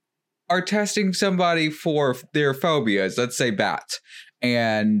are testing somebody for their phobias, let's say bats,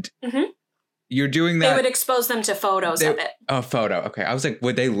 and you're doing that. They would expose them to photos of it. A photo. Okay. I was like,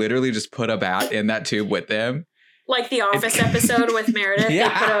 would they literally just put a bat in that tube with them? Like the Office episode with Meredith. They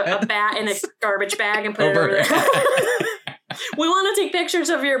put a bat in a garbage bag and put it over there. We want to take pictures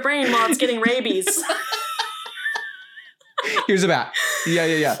of your brain while it's getting rabies. Here's a bat.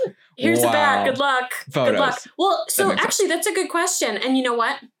 Yeah. Here's a bat. Good luck. Photos. Good luck. Well, so actually, that's a good question. And you know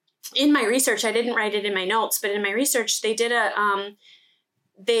what? In my research, I didn't write it in my notes, but in my research, they did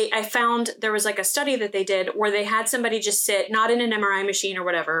I found there was like a study that they did where they had somebody just sit, not in an MRI machine or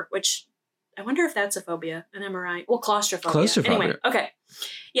whatever, which I wonder if that's a phobia, an MRI. Well, claustrophobia. Anyway, okay.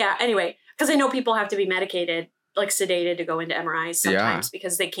 Yeah, anyway, because I know people have to be medicated, like sedated to go into MRIs sometimes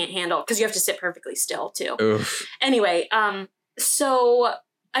because they can't handle, because you have to sit perfectly still too. Oof. Anyway, so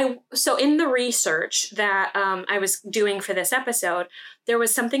in the research that I was doing for this episode, there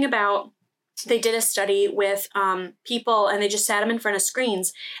was something about, they did a study with people, and they just sat them in front of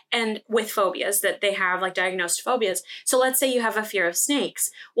screens and with phobias that they have, like diagnosed phobias. So let's say you have a fear of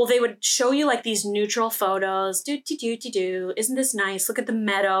snakes. Well, they would show you like these neutral photos. Isn't this nice? Look at the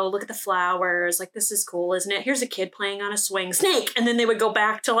meadow. Look at the flowers. Like, this is cool, isn't it? Here's a kid playing on a swing. Snake. And then they would go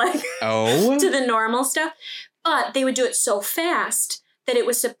back to like to the normal stuff. But they would do it so fast that it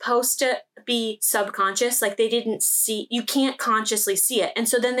was supposed to be subconscious. Like, they didn't see, you can't consciously see it. And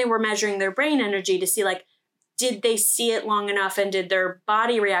so then they were measuring their brain energy to see, like, did they see it long enough and did their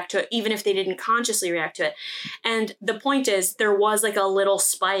body react to it, even if they didn't consciously react to it? And the point is, there was like a little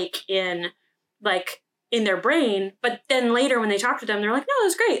spike in their brain. But then later when they talked to them, they're like, no, it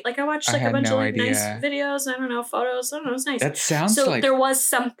was great. Like, I watched like a bunch of like nice videos. I don't know, photos. I don't know. It was nice. That sounds so there was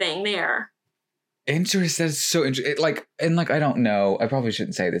something there. Interesting. That's so interesting. I don't know. I probably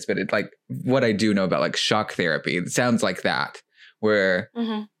shouldn't say this, but it like what I do know about like shock therapy. It sounds like that, where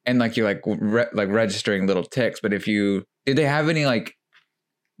and like you're like registering little ticks. But did they have any like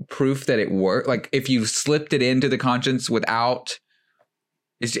proof that it worked? Like if you slipped it into the conscious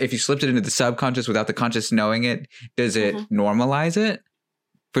if you slipped it into the subconscious without the conscious knowing it, does it normalize it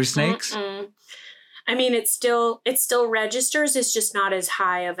for snakes? I mean, it still registers. It's just not as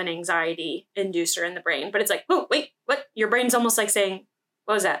high of an anxiety inducer in the brain. But it's like, oh, wait, what? Your brain's almost like saying,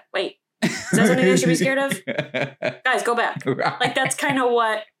 what was that? Wait, is that something I should be scared of? Guys, go back. Right. Like, that's kind of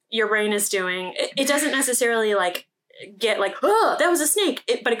what your brain is doing. It doesn't necessarily like get like, oh, that was a snake.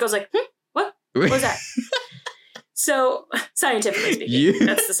 But it goes like, what? What was that? So, scientifically speaking,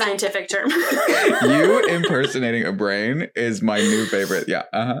 that's the scientific term. You impersonating a brain is my new favorite. Yeah.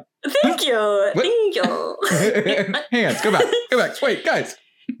 Thank you. Thank you. Hands, go back. Wait, guys.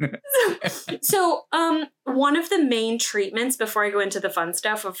 So, one of the main treatments, before I go into the fun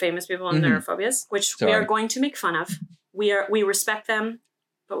stuff of famous people and their phobias, which we are going to make fun of, we respect them,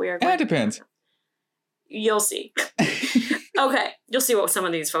 but we are going to. It depends. You'll see. Okay, you'll see what some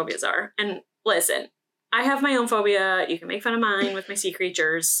of these phobias are. And listen, I have my own phobia. You can make fun of mine with my sea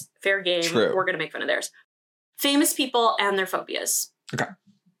creatures. Fair game. True. We're going to make fun of theirs. Famous people and their phobias. Okay.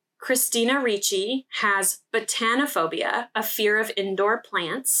 Christina Ricci has botanophobia, a fear of indoor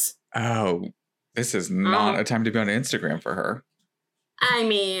plants. Oh, this is not a time to be on Instagram for her. I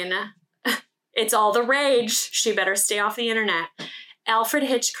mean, it's all the rage. She better stay off the internet. Alfred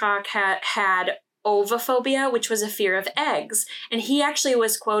Hitchcock had ovophobia, which was a fear of eggs. And he actually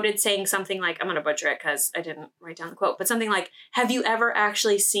was quoted saying something like, I'm going to butcher it because I didn't write down the quote, but something like, have you ever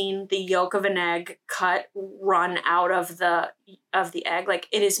actually seen the yolk of an egg run out of the egg? Like,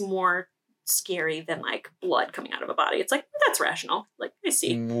 it is more scary than like blood coming out of a body. It's like, that's rational. Like, I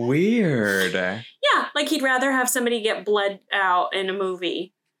see. Weird. Yeah, like he'd rather have somebody get bled out in a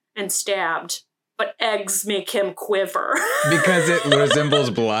movie and stabbed, but eggs make him quiver. Because it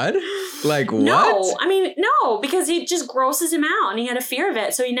resembles blood? Like, what? No, I mean, no, because it just grosses him out and he had a fear of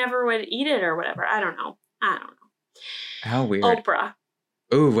it, so he never would eat it or whatever. I don't know. How weird. Oprah.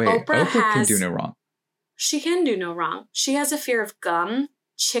 Oh, wait. Oprah can do no wrong. She can do no wrong. She has a fear of gum,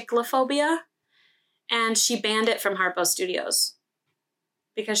 chiclophobia, and she banned it from Harpo Studios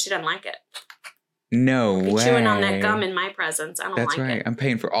because she doesn't like it. No way. Chewing on that gum in my presence. I don't like it. That's right. I'm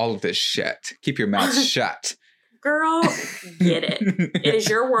paying for all of this shit. Keep your mouth shut. Girl, get it. It is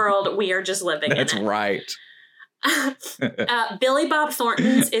your world. We are just living in it. That's right. Billy Bob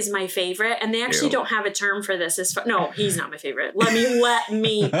Thornton's is my favorite, and they actually don't have a term for this. No, he's not my favorite. Let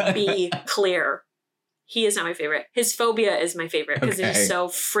me be clear. He is not my favorite. His phobia is my favorite because it is so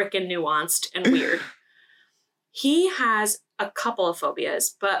freaking nuanced and weird. He has a couple of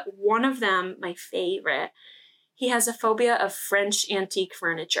phobias, but one of them, my favorite, he has a phobia of French antique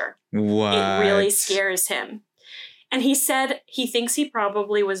furniture. What? It really scares him. And he said he thinks he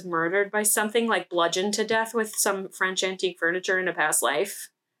probably was murdered by something, like bludgeoned to death with some French antique furniture in a past life.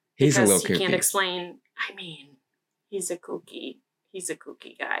 He's a little kooky. Because he can't explain. I mean, he's a kooky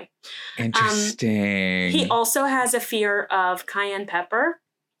guy. Interesting. He also has a fear of cayenne pepper,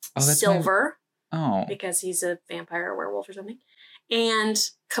 silver, because he's a vampire or werewolf or something, and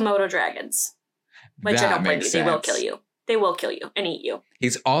Komodo dragons, which I don't blame you. They will kill you. They will kill you and eat you. He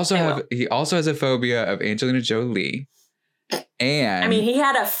also has a phobia of Angelina Jolie. And I mean, he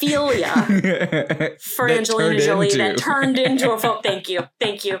had a philia for Angelina Jolie that turned into a phobia.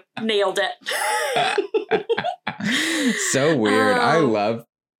 Thank you. Nailed it. So weird. I love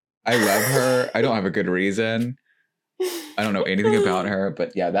her. I don't have a good reason. I don't know anything about her,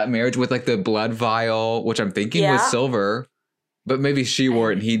 but yeah, that marriage with like the blood vial, which I'm thinking was silver. But maybe she wore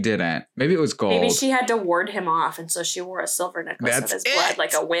it and he didn't. Maybe it was gold. Maybe she had to ward him off, and so she wore a silver necklace of his blood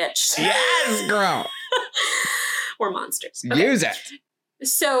like a witch. Yes, girl. We're monsters. Okay. Use it.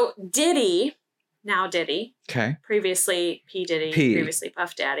 So Diddy, now Diddy. Okay. Previously P. Diddy, previously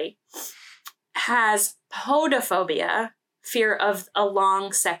Puff Daddy, has podophobia, fear of a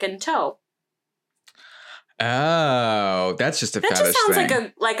long second toe. Oh, that's just a fetish thing. That just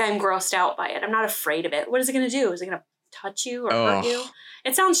sounds like I'm grossed out by it. I'm not afraid of it. What is it going to do? Is it going to touch you or hurt you?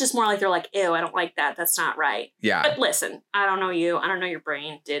 It sounds just more like they're like, ew, I don't like that. That's not right. Yeah. But listen, I don't know you. I don't know your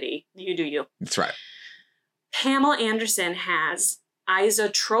brain, Diddy. You do you. That's right. Pamela Anderson has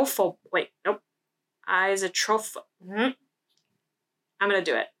isotrophobia. Isotrophobia. I'm going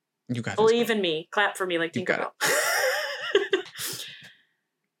to do it. You got Believe in me. Clap for me like Tinkerbell.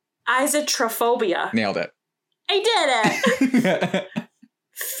 Isotrophobia. Nailed it. I did it.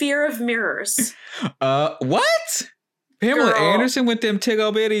 Fear of mirrors. What? Pamela Anderson with them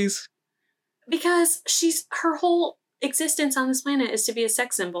tickle bitties. Because her whole existence on this planet is to be a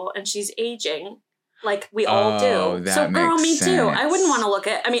sex symbol, and she's aging like we all do. So girl, me sense. Too. I wouldn't want to look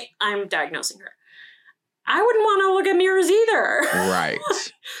at, I'm diagnosing her. I wouldn't want to look at mirrors either. Right.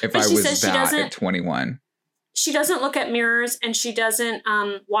 If I was that at 21. She doesn't look at mirrors, and she doesn't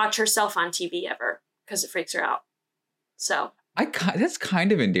watch herself on TV ever because it freaks her out. So that's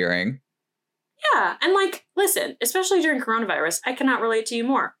kind of endearing. Yeah. And like, listen, especially during coronavirus, I cannot relate to you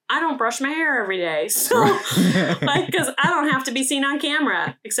more. I don't brush my hair every day. So, because I don't have to be seen on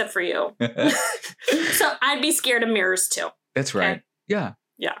camera, except for you. So I'd be scared of mirrors too. That's right. Okay? Yeah.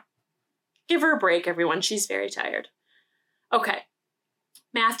 Yeah. Give her a break, everyone. She's very tired. Okay.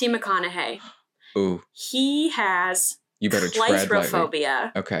 Matthew McConaughey. Ooh. He has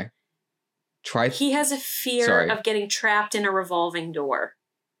claustrophobia. Okay. He has a fear of getting trapped in a revolving door.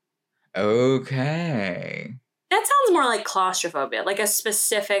 Okay. That sounds more like claustrophobia, like a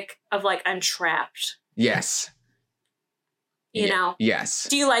specific of like, I'm trapped. Yes. You know? Yes.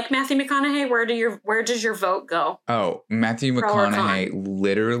 Do you like Matthew McConaughey? Where does your vote go? Oh, Matthew McConaughey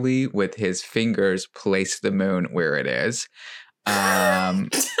literally with his fingers placed the moon where it is.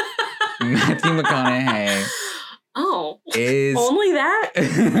 Matthew McConaughey. Oh, is only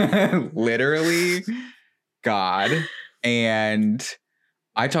that? literally God. And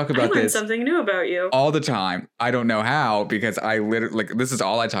I talk about this something new about you all the time. I don't know how, because I literally, like, this is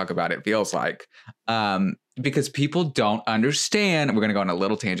all I talk about, it feels like. Because people don't understand. We're going to go on a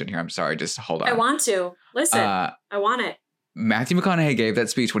little tangent here. I'm sorry. Just hold on. I want to. Listen, I want it. Matthew McConaughey gave that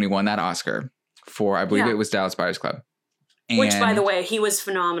speech when he won that Oscar for, I believe it was Dallas Buyers Club. Which, by the way, he was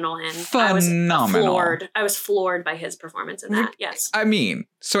phenomenal in. Phenomenal. I was floored by his performance in that. Yes. I mean,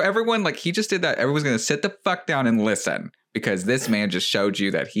 so everyone, like, he just did that. Everyone's going to sit the fuck down and listen, because this man just showed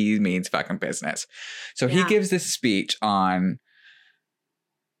you that he means fucking business. So he gives this speech on,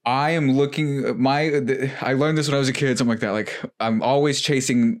 I am looking, I learned this when I was a kid, something like that. Like, I'm always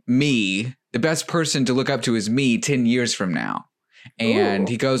chasing me. The best person to look up to is me 10 years from now. And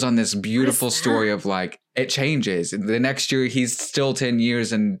he goes on this beautiful story of, like, it changes. The next year, he's still 10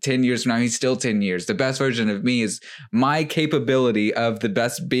 years. And 10 years from now, he's still 10 years. The best version of me is my capability of the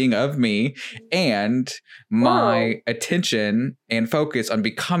best being of me and my attention and focus on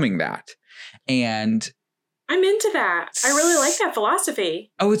becoming that. And I'm into that. I really like that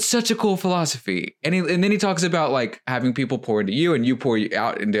philosophy. Oh, it's such a cool philosophy. And then he talks about, like, having people pour into you and you pour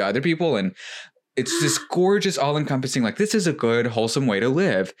out into other people. And it's this gorgeous, all-encompassing, like, this is a good, wholesome way to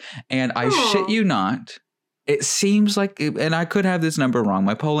live. And I shit you not, it seems like, and I could have this number wrong,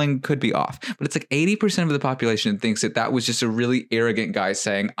 my polling could be off, but it's like 80% of the population thinks that was just a really arrogant guy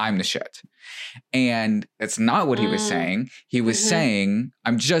saying, I'm the shit. And it's not what he was saying. He was saying,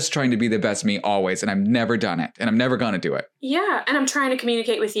 I'm just trying to be the best me always, and I've never done it, and I'm never going to do it. Yeah, and I'm trying to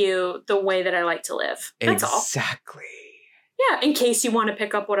communicate with you the way that I like to live. That's all. Exactly. Yeah, in case you want to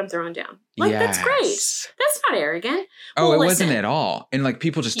pick up what I'm throwing down. Like, that's great. That's not arrogant. Oh, well, it wasn't at all. And, like,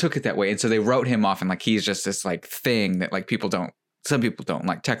 people just took it that way. And so they wrote him off, and, like, he's just this, like, thing that, like, some people don't.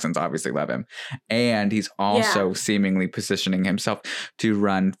 Like, Texans obviously love him. And he's also seemingly positioning himself to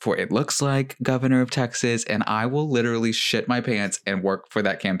run for, it looks like, governor of Texas. And I will literally shit my pants and work for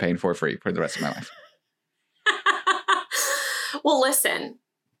that campaign for free for the rest of my life. Well, listen.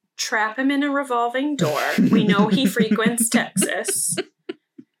 Trap him in a revolving door. We know he frequents Texas.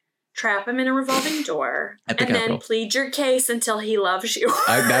 Trap him in a revolving door. And then plead your case until he loves you.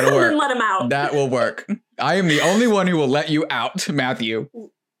 That'll work. And let him out. That will work. I am the only one who will let you out, Matthew.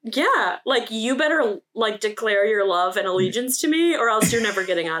 Yeah. Like, you better, like, declare your love and allegiance to me, or else you're never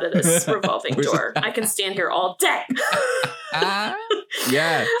getting out of this revolving door. I can stand here all day.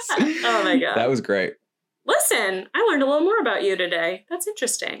 Yes. Oh, my God. That was great. Listen, I learned a little more about you today. That's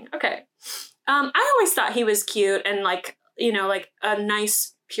interesting. Okay. I always thought he was cute and, like, you know, like a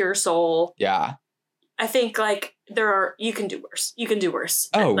nice, pure soul. Yeah. I think, like, you can do worse. You can do worse.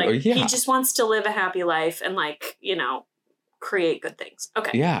 Oh, like, yeah. He just wants to live a happy life and, like, you know, create good things.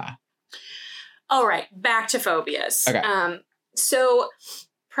 Okay. Yeah. All right. Back to phobias. Okay. So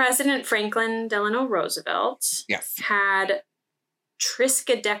President Franklin Delano Roosevelt had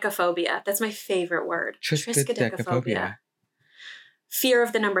triskaidekaphobia. That's my favorite word. Triskaidekaphobia. Fear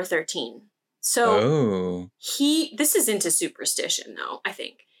of the number 13. So this is into superstition, though, I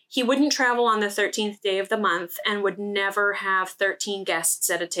think. He wouldn't travel on the 13th day of the month and would never have 13 guests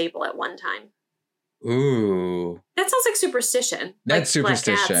at a table at one time. Ooh. That sounds like superstition. That's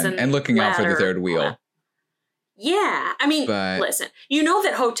superstition. And looking out for the third wheel. Yeah. I mean, listen, you know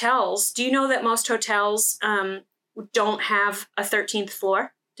that do you know that most hotels don't have a 13th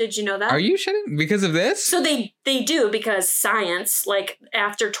floor? Did you know that? Are you shitting? Because of this? So they do, because science, like,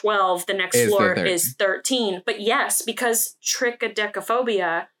 after 12, the next floor is 13. But yes, because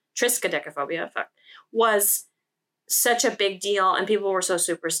triskaidekaphobia, was such a big deal and people were so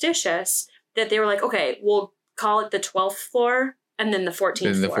superstitious that they were like, okay, we'll call it the 12th floor and then the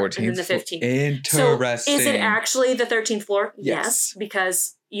 14th floor and then the 15th. Interesting. So is it actually the 13th floor? Yes,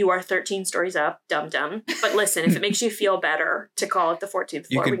 because you are 13 stories up, dum-dum. But listen, if it makes you feel better to call it the 14th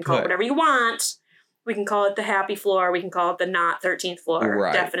floor, we can call it whatever you want. We can call it the happy floor. We can call it the not 13th floor.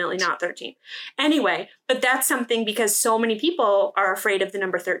 Right. Definitely not 13th. Anyway, but that's something, because so many people are afraid of the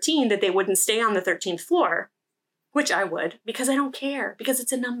number 13 that they wouldn't stay on the 13th floor, which I would, because I don't care, because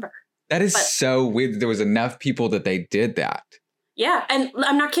it's a number. That is so weird. There was enough people that they did that. Yeah, and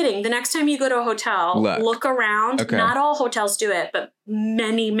I'm not kidding. The next time you go to a hotel, look around. Okay. Not all hotels do it, but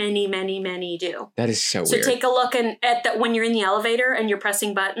many, many, many, many do. That is so weird. So take a look when you're in the elevator and you're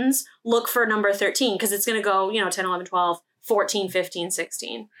pressing buttons, look for number 13, because it's going to go, 10, 11, 12, 14, 15,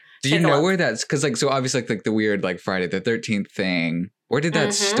 16. Do you know where that's, because, like, so obviously, like the weird, like, Friday the 13th thing, where did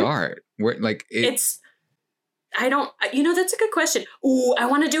that start? Where, like, that's a good question. Ooh, I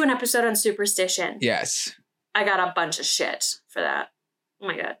want to do an episode on superstition. Yes. I got a bunch of shit for that. Oh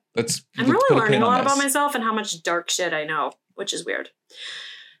my God. I'm really learning a lot about myself and how much dark shit I know, which is weird.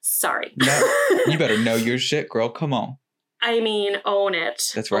 Sorry. No, you better know your shit, girl. Come on. I mean, own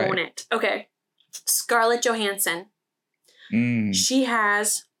it. That's right. Own it. Okay. Scarlett Johansson. She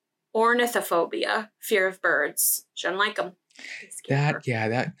has ornithophobia, fear of birds. She doesn't like them.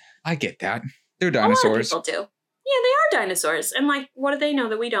 I get that. They're dinosaurs. A lot of people do. Yeah, they are dinosaurs. And like, what do they know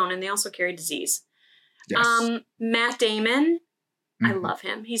that we don't? And they also carry disease. Yes. Matt Damon. I love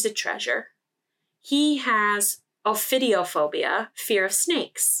him. He's a treasure. He has ophidiophobia, fear of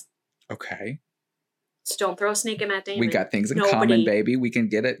snakes. Okay. So don't throw a snake at Matt Damon. We got things in common, baby. We can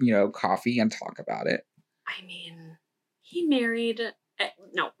get it, coffee and talk about it. I mean, he married...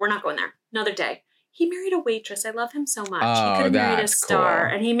 no, we're not going there. Another day. He married a waitress. I love him so much. He could have married a star.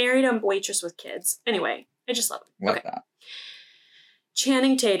 Cool. And he married a waitress with kids. Anyway, I just love him. Love that.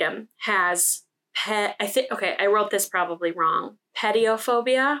 Channing Tatum has... I wrote this probably wrong.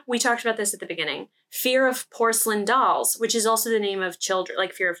 Pediophobia. We talked about this at the beginning. Fear of porcelain dolls, which is also the name of children,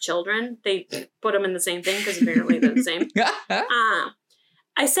 like fear of children. They put them in the same thing because apparently they're the same.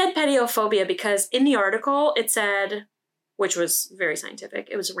 I said pediophobia because in the article it said, which was very scientific,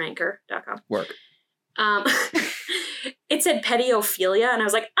 it was ranker.com. Work. It said pediophilia, and I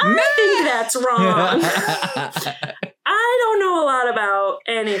was like, I think that's wrong. I don't know a lot about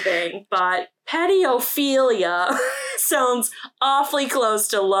anything, but pedophilia sounds awfully close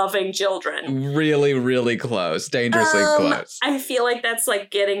to loving children. Really, really close. Dangerously close. I feel like that's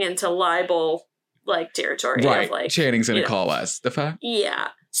like getting into libel territory. Right. Of, like, Channing's going to call us. The fuck? Yeah.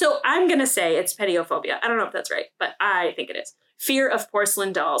 So I'm going to say it's pediophobia. I don't know if that's right, but I think it is. Fear of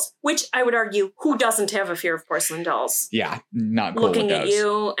porcelain dolls, which I would argue, who doesn't have a fear of porcelain dolls? Yeah, not cool. Looking at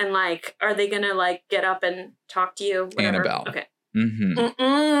you and are they going to get up and talk to you? Whatever. Annabelle. Okay.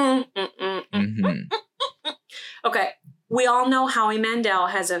 Okay. We all know Howie Mandel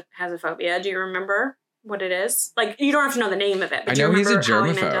has a phobia. Do you remember what it is? You don't have to know the name of it. But I know he's a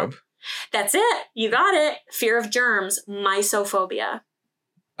germaphobe. That's it. You got it. Fear of germs. Mysophobia.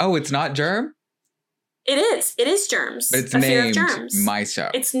 Oh, it's not germ? It is. It is germs. But it's named fear of germs. Myso.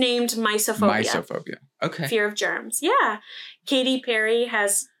 It's named mysophobia. Mysophobia. Okay. Fear of germs. Yeah. Katy Perry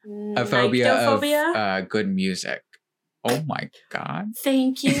has a phobia of good music. Oh my God.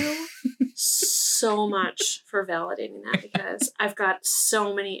 Thank you so much for validating that, because I've got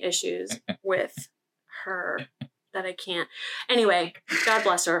so many issues with her that I can't. Anyway, God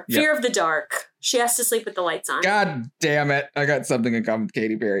bless her. Yep. Fear of the dark. She has to sleep with the lights on. God damn it. I got something in common with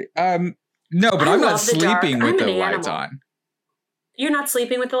Katy Perry. No, but I'm not sleeping with the lights on. You're not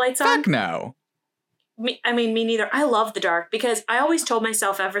sleeping with the lights on? Fuck no. Me neither. I love the dark because I always told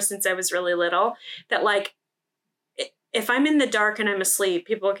myself ever since I was really little that if I'm in the dark and I'm asleep,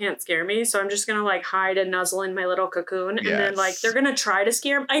 people can't scare me. So I'm just going to hide and nuzzle in my little cocoon. And then they're going to try to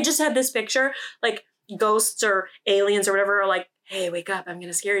scare me. I just had this picture, ghosts or aliens or whatever are hey, wake up. I'm going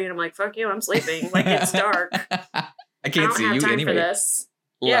to scare you. And I'm like, fuck you. I'm sleeping. It's dark. I can't see you anyway. I don't have time for this.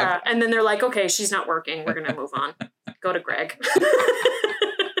 Yeah. And then they're like, okay, she's not working. We're going to move on. Go to Greg.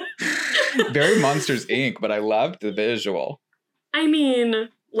 Very Monsters, Inc., but I loved the visual. I mean,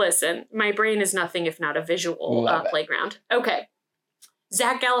 listen, my brain is nothing if not a visual playground. Okay.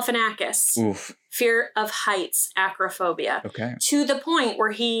 Zach Galifianakis. Oof. Fear of heights, acrophobia. Okay. To the point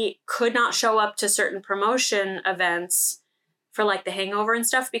where he could not show up to certain promotion events for The Hangover and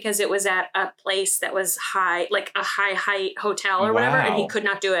stuff because it was at a place that was high, a high height hotel or whatever, and he could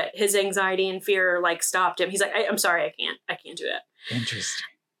not do it. His anxiety and fear stopped him. He's like, I'm sorry, I can't do it. Interesting.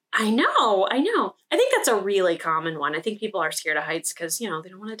 I know. I think that's a really common one. I think people are scared of heights because, they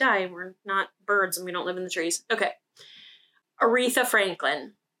don't want to die and we're not birds and we don't live in the trees. Okay. Aretha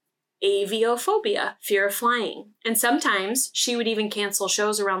Franklin, aviophobia, fear of flying. And sometimes she would even cancel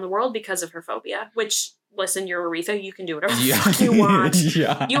shows around the world because of her phobia, which... Listen, you're Aretha. You can do whatever the fuck you want.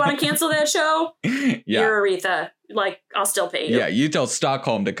 Yeah. You want to cancel that show? Yeah. You're Aretha. I'll still pay you. Yeah, you tell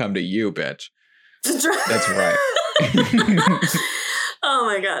Stockholm to come to you, bitch. That's right. That's right. Oh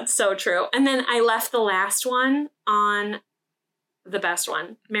my God, so true. And then I left the last one on the best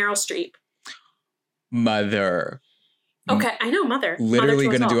one, Meryl Streep. Mother. Okay, I know, Mother. Literally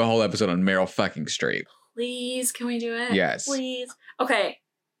going to do a whole episode on Meryl fucking Streep. Please, can we do it? Yes. Please. Okay.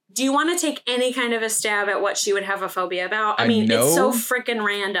 Do you want to take any kind of a stab at what she would have a phobia about? I mean, it's so freaking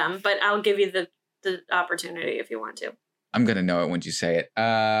random, but I'll give you the opportunity if you want to. I'm going to know it when you say it.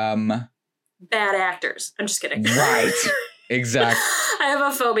 Bad actors. I'm just kidding. Right. Exactly. I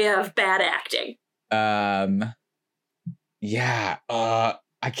have a phobia of bad acting. Yeah.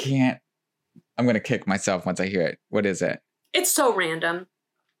 I can't. I'm going to kick myself once I hear it. What is it? It's so random.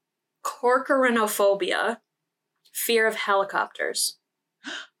 Corcorinophobia. Fear of helicopters.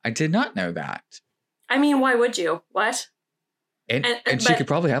 I did not know that. I mean, why would you? What? And she could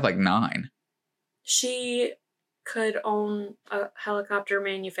probably have like 9. She could own a helicopter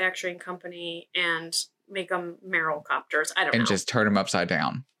manufacturing company and make them Merrill-copters. I don't know. And just turn them upside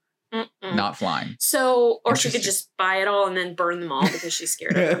down. Not flying. So, or she could just buy it all and then burn them all because she's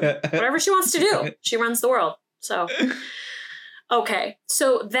scared of them. Whatever she wants to do. She runs the world. So, okay.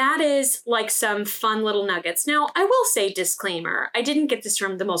 So that is like some fun little nuggets. Now, I will say disclaimer. I didn't get this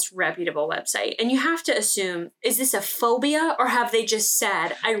from the most reputable website. And you have to assume, is this a phobia or have they just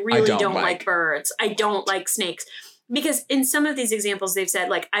said, I really don't like birds. I don't like snakes. Because in some of these examples, they've said,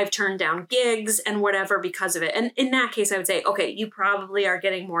 like, I've turned down gigs and whatever because of it. And in that case, I would say, okay, you probably are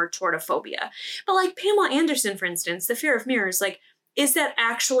getting more toward a phobia. But like Pamela Anderson, for instance, the fear of mirrors, like, is that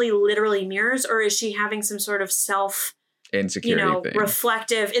actually literally mirrors or is she having some sort of insecurity thing.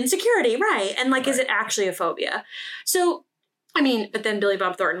 Reflective insecurity? Right. And like, is it actually a phobia? So, I mean, but then Billy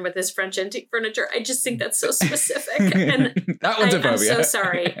Bob Thornton with his French antique furniture, I just think that's so specific. And that one's a phobia. I'm so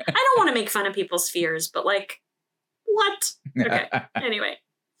sorry. I don't want to make fun of people's fears, but like, what? Okay. Anyway,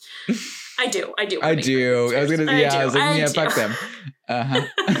 I do. I was like, fuck them.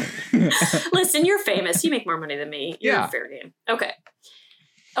 Listen, you're famous. You make more money than me. You're fair game. Okay.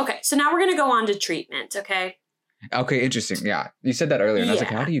 So now we're going to go on to treatment. Okay. Okay. Interesting. Yeah. You said that earlier and I was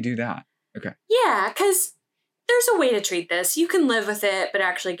like, how do you do that? Okay. Yeah. Because there's a way to treat this. You can live with it, but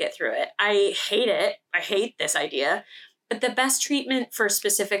actually get through it. I hate it. I hate this idea. But the best treatment for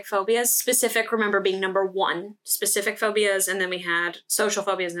specific phobias, remember being number 1, specific phobias, and then we had social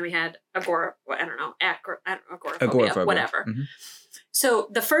phobias, and then we had agoraphobia, whatever. Mm-hmm. So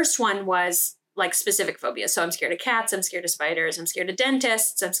the first one was like specific phobias. So I'm scared of cats, I'm scared of spiders, I'm scared of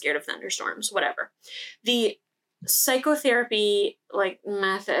dentists, I'm scared of thunderstorms, whatever. The psychotherapy like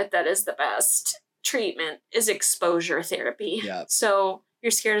method that is the best treatment is exposure therapy. Yeah. So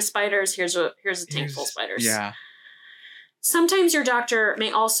you're scared of spiders, here's a tank full of spiders. Yeah. Sometimes your doctor may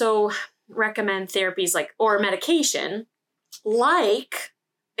also recommend therapies or medication like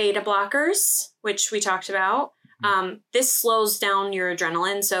beta blockers, which we talked about. This slows down your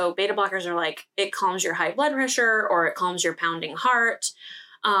adrenaline. So beta blockers are like, it calms your high blood pressure or it calms your pounding heart.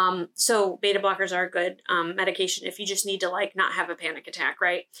 So beta blockers are a good medication if you just need to not have a panic attack,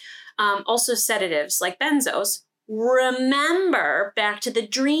 right? Also sedatives like benzos. Remember, back to the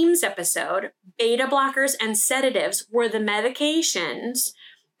dreams episode, beta blockers and sedatives were the medications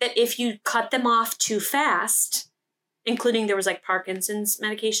that if you cut them off too fast, including there was Parkinson's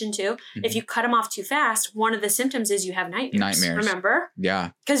medication too. Mm-hmm. If you cut them off too fast, one of the symptoms is you have nightmares. Remember?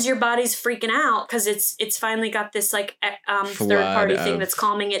 Yeah. Because your body's freaking out because it's finally got this third-party thing that's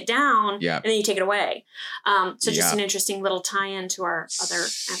calming it down. Yeah. And then you take it away. So just an interesting little tie-in to our other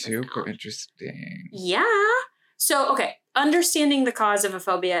Super episode. Interesting. Yeah. So, okay, understanding the cause of a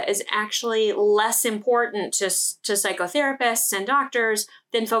phobia is actually less important to psychotherapists and doctors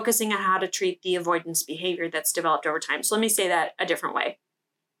than focusing on how to treat the avoidance behavior that's developed over time. So let me say that a different way.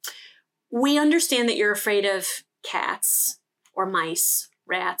 We understand that you're afraid of cats or mice,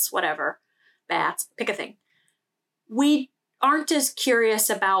 rats, whatever, bats, pick a thing. We aren't as curious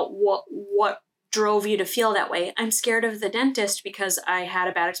about what drove you to feel that way. I'm scared of the dentist because I had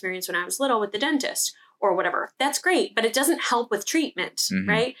a bad experience when I was little with the dentist. Or whatever. That's great, but it doesn't help with treatment, mm-hmm.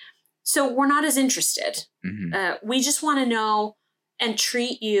 right? So we're not as interested. Mm-hmm. We just want to know and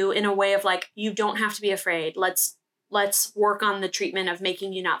treat you in a way of you don't have to be afraid. Let's work on the treatment of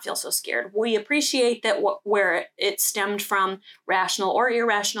making you not feel so scared. We appreciate that where it stemmed from, rational or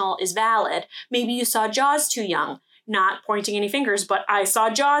irrational, is valid. Maybe you saw Jaws too young, not pointing any fingers, but I saw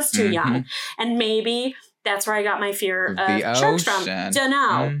Jaws too mm-hmm. young. And maybe that's where I got my fear of sharks from.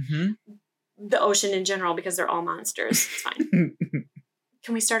 Dunno. Mm-hmm. The ocean in general, because they're all monsters. It's fine.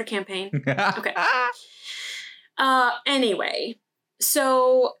 Can we start a campaign? Okay. Anyway,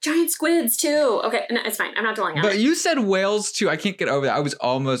 so giant squids too. Okay, no, it's fine. I'm not dwelling on it. But you said whales too. I can't get over that. I was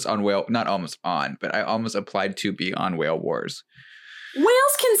almost on not almost on, but I almost applied to be on Whale Wars.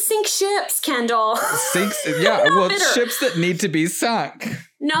 Whales can sink ships, Kendall. Ships that need to be sunk.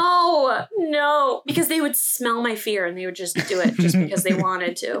 No, because they would smell my fear and they would just do it just because they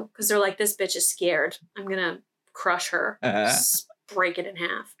wanted to. Because they're like, this bitch is scared. I'm going to crush her. Break it in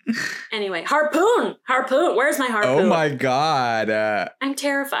half. Anyway, harpoon. Where's my harpoon? Oh my God. I'm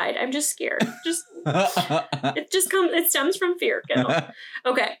terrified. I'm just scared. It stems from fear, Kendall.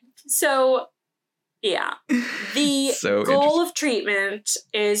 Okay, so... Yeah. The goal of treatment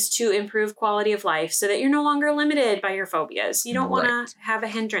is to improve quality of life so that you're no longer limited by your phobias. You don't want to have a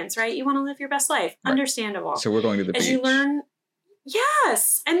hindrance, right? You want to live your best life. Right. Understandable. So we're going to the beach. As you learn,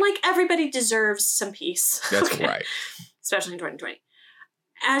 yes. And everybody deserves some peace. That's right. Especially in 2020.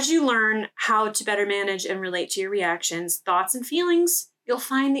 As you learn how to better manage and relate to your reactions, thoughts, and feelings, you'll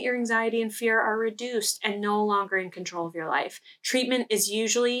find that your anxiety and fear are reduced and no longer in control of your life. Treatment is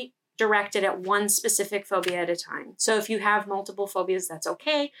usually directed at one specific phobia at a time. So if you have multiple phobias, that's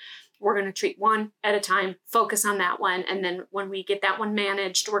okay. We're going to treat one at a time, focus on that one. And then when we get that one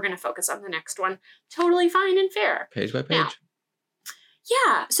managed, we're going to focus on the next one. Totally fine and fair. Page by page. Now,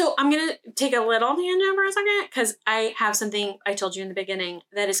 yeah. So I'm going to take a little tangent for a second because I have something I told you in the beginning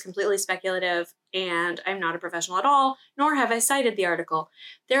that is completely speculative and I'm not a professional at all, nor have I cited the article.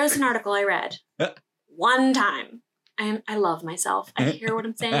 There is an article I read one time. I love myself. I hear what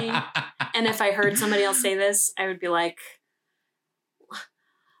I'm saying. And if I heard somebody else say this, I would be like,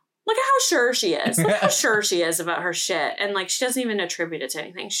 look at how sure she is. Look how sure she is about her shit. And like, she doesn't even attribute it to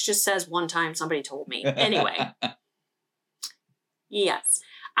anything. She just says one time somebody told me. Anyway. Yes.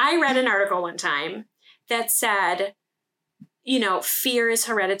 I read an article one time that said, you know, fear is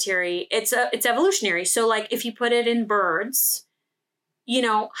hereditary. It's evolutionary. So like if you put it in birds, you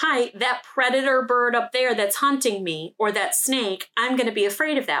know, hi, that predator bird up there that's hunting me or that snake, I'm going to be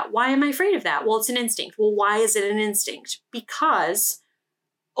afraid of that. Why am I afraid of that? Well, it's an instinct. Well, why is it an instinct? Because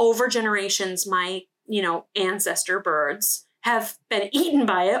over generations, my, you know, ancestor birds have been eaten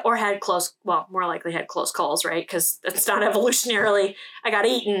by it or had more likely had close calls, right? Because that's not evolutionarily, I got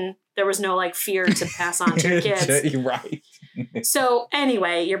eaten. There was no like fear to pass on to your kids. Right. So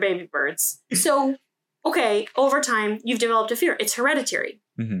anyway, your baby birds. So, okay, over time, you've developed a fear. It's hereditary.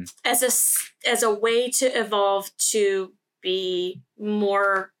 Mm-hmm. As a way to evolve to be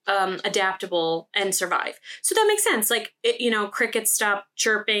more adaptable and survive. So that makes sense. Like, you know, crickets stop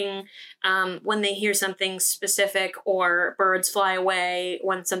chirping when they hear something specific, or birds fly away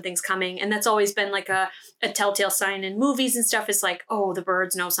when something's coming. And that's always been like a telltale sign in movies and stuff. Is like, oh, the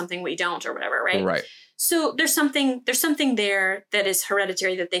birds know something we don't, or whatever, right? Right. So there's something there that is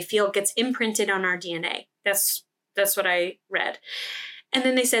hereditary that they feel gets imprinted on our DNA. That's what I read. And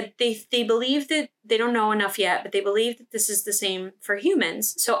then they said they believe that they don't know enough yet, but they believe that this is the same for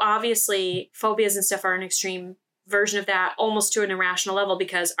humans. So obviously phobias and stuff are an extreme version of that, almost to an irrational level,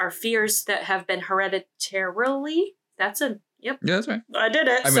 because our fears that have been hereditarily, yep. Yeah, that's right. I did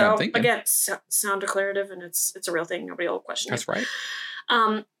it. I mean, so I'm again, sound declarative, and it's a real thing. Nobody will question that's it. That's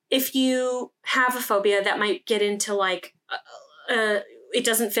right. If you have a phobia that might get into like, it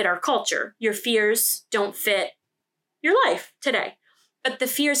doesn't fit our culture. Your fears don't fit your life today. But the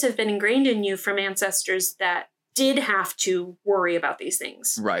fears have been ingrained in you from ancestors that did have to worry about these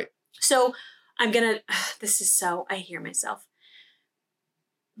things. Right. So I hear myself.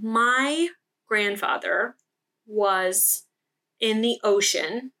 My grandfather was in the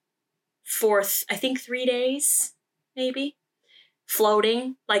ocean for, I think, 3 days, maybe,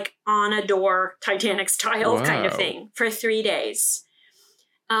 floating like on a door, Titanic style kind of thing for 3 days.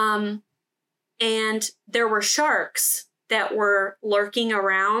 And there were sharks that were lurking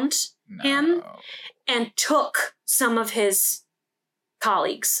around him and took some of his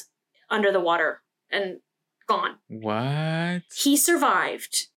colleagues under the water and gone. What? He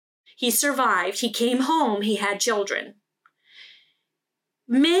survived. He came home. He had children.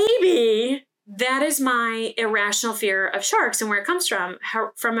 Maybe that is my irrational fear of sharks and where it comes from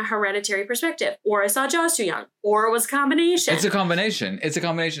a hereditary perspective. Or I saw Jaws too young. Or it was a combination. It's a combination.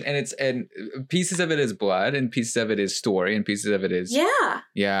 And pieces of it is blood, and pieces of it is story, and pieces of it is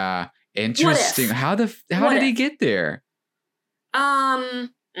yeah. Interesting. How did he get there?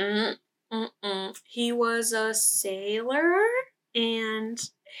 He was a sailor, and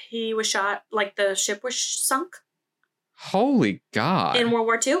he was shot. Like the ship was sunk. Holy God! In World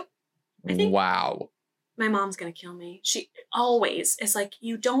War II. I think. Wow. My mom's going to kill me. She always is like,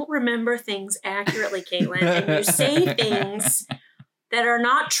 you don't remember things accurately, Caitlin, and you say things that are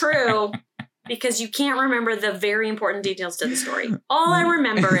not true because you can't remember the very important details to the story. All I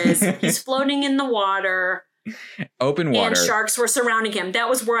remember is he's floating in the water. Open water. And sharks were surrounding him. That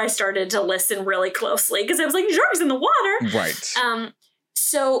was where I started to listen really closely because I was like, sharks in the water. Right.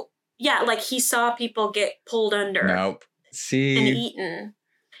 So, yeah, like he saw people get pulled under. Nope. See. And eaten.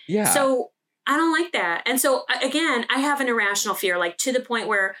 Yeah. So I don't like that. And so again, I have an irrational fear, like to the point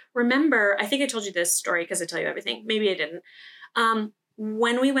where, remember, I think I told you this story because I tell you everything. Maybe I didn't.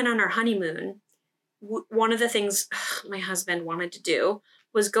 When we went on our honeymoon, one of the things my husband wanted to do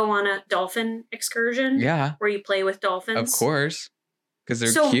was go on a dolphin excursion. Yeah. Where you play with dolphins. Of course. Because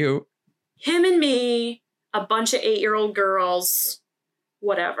they're cute. Him and me, a bunch of 8-year-old girls,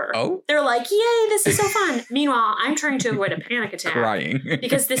 whatever. Oh. They're like, yay, this is so fun. Meanwhile, I'm trying to avoid a panic attack. Crying.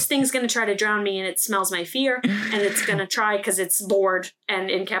 Because this thing's going to try to drown me and it smells my fear. And it's going to try because it's bored and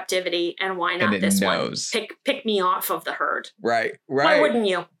in captivity. And why not this knows. One? Pick me off of the herd. Right. Why wouldn't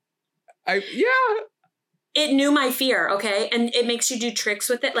you? Yeah. It knew my fear, okay? And it makes you do tricks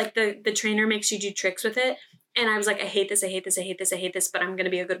with it. Like the trainer makes you do tricks with it. And I was like, I hate this, but I'm going to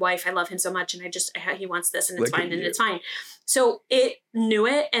be a good wife. I love him so much. And he wants this and it's fine and it's fine. So it knew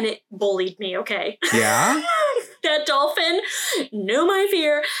it and it bullied me, okay? Yeah? That dolphin knew my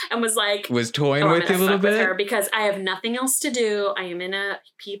fear and was like... Was toying with you a little bit? With her because I have nothing else to do. I am in a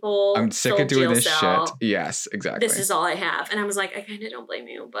people... I'm sick of doing this shit. Yes, exactly. This is all I have. And I was like, I kind of don't blame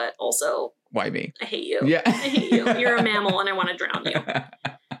you, but also... Why me? I hate you. Yeah. I hate you. You're a mammal and I want to drown you.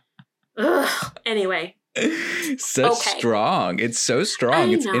 Ugh. Anyway. Strong. It's so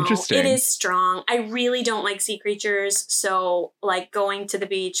strong. It's interesting. It is strong. I really don't like sea creatures. So like going to the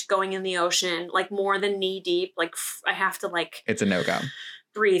beach, going in the ocean, like more than knee deep, like I have to like... It's a no-go.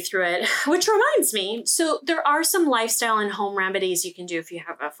 Breathe through it. Which reminds me, so there are some lifestyle and home remedies you can do if you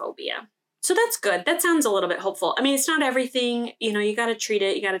have a phobia. So that's good. That sounds a little bit hopeful. I mean, it's not everything, you got to treat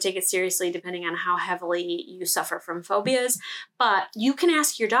it. You got to take it seriously depending on how heavily you suffer from phobias. But you can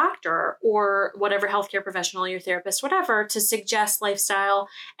ask your doctor or whatever healthcare professional, your therapist, whatever, to suggest lifestyle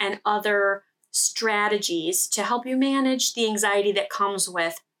and other strategies to help you manage the anxiety that comes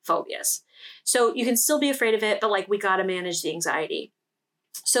with phobias. So you can still be afraid of it, but like we got to manage the anxiety.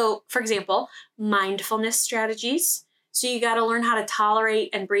 So, for example, mindfulness strategies. So you got to learn how to tolerate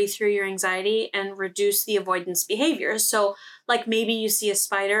and breathe through your anxiety and reduce the avoidance behaviors. So like maybe you see a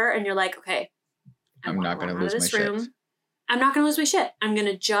spider and you're like, okay, I'm not going to lose my shit. I'm not going to lose my shit. I'm going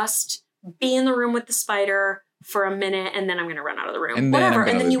to just be in the room with the spider for a minute and then I'm going to run out of the room. And whatever.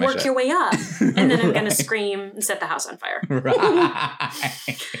 And then you work your way up and then I'm going to scream and set the house on fire. Right.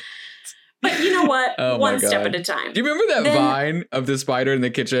 But you know what? One step at a time. Do you remember that vine of the spider in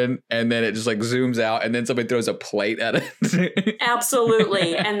the kitchen and then it just like zooms out and then somebody throws a plate at it?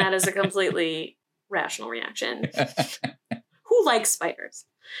 Absolutely. And that is a completely rational reaction. Who likes spiders?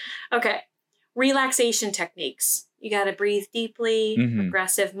 Okay. Relaxation techniques. You got to breathe deeply,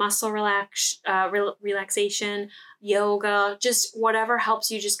 aggressive muscle relaxation, yoga, just whatever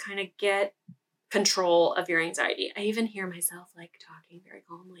helps you just kind of get control of your anxiety. I even hear myself like talking very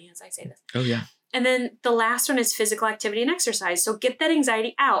calmly as I say this. Oh, yeah. And then the last one is physical activity and exercise. So get that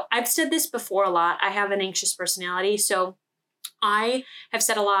anxiety out. I've said this before a lot. I have an anxious personality. So I have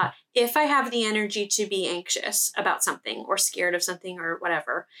said a lot, if I have the energy to be anxious about something or scared of something or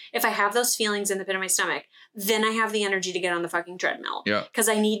whatever, if I have those feelings in the pit of my stomach, then I have the energy to get on the fucking treadmill. Yeah. Because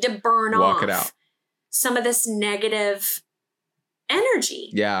I need to burn Walk it out. Some of this negative energy.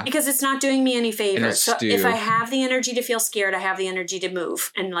 Yeah. Because it's not doing me any favors. So if I have the energy to feel scared, I have the energy to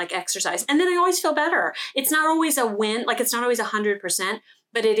move and like exercise. And then I always feel better. It's not always a win. Like it's not always 100%,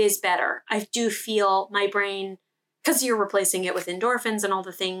 but it is better. I do feel my brain, because you're replacing it with endorphins and all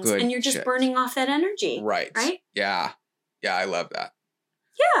the things and you're just burning off that energy. Right. Right? Yeah. Yeah. I love that.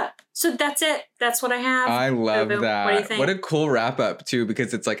 Yeah. So that's it. That's what I have. I love that. What do you think? What a cool wrap up too,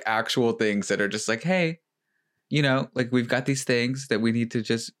 because it's like actual things that are just like, hey, like we've got these things that we need to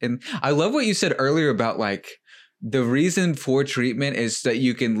just, and I love what you said earlier about like the reason for treatment is that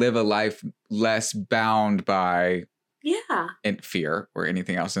you can live a life less bound by fear or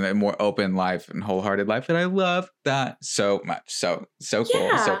anything else, and a more open life and wholehearted life. And I love that so much. So cool.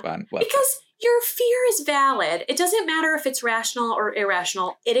 So fun. Love because your fear is valid. It doesn't matter if it's rational or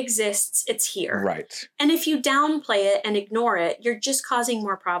irrational. It exists. It's here. Right. And if you downplay it and ignore it, you're just causing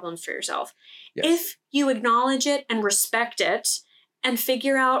more problems for yourself. Yes. If you acknowledge it and respect it and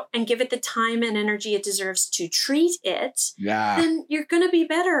figure out and give it the time and energy it deserves to treat it, then you're going to be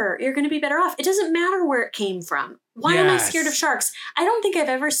better. You're going to be better off. It doesn't matter where it came from. Why am I scared of sharks? I don't think I've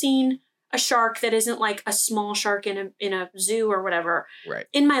ever seen a shark that isn't like a small shark in a zoo or whatever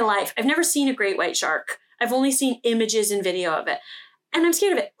in my life. I've never seen a great white shark. I've only seen images and video of it. And I'm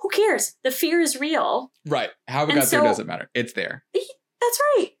scared of it. Who cares? The fear is real. Right. How we got there doesn't matter. It's there. That's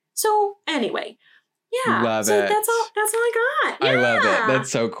right. So anyway, love it. That's all I got. I love it. That's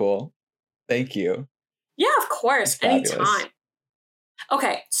so cool. Thank you. Yeah, of course. Anytime.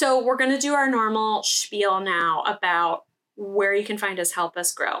 Okay, so we're going to do our normal spiel now about where you can find us, help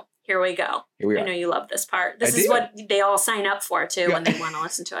us grow. Here we go. I know you love this part. This is what they all sign up for too when they want to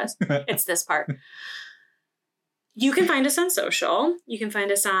listen to us. It's this part. You can find us on social. You can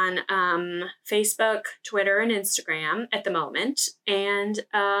find us on Facebook, Twitter, and Instagram at the moment. And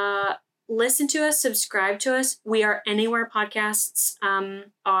listen to us, subscribe to us. We are anywhere podcasts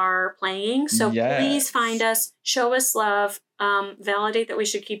are playing. So please find us, show us love. validate that we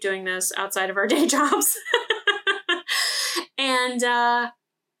should keep doing this outside of our day jobs. And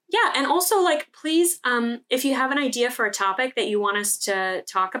yeah, and also like, please, if you have an idea for a topic that you want us to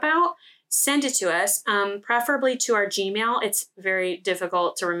talk about, send it to us, preferably to our Gmail. It's very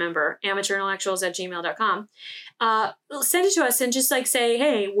difficult to remember, amateurintellectuals@gmail.com. Send it to us and just like say,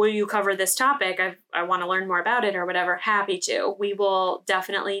 hey, will you cover this topic? I want to learn more about it or whatever. Happy to. We will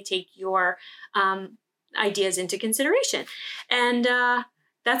definitely take your ideas into consideration. And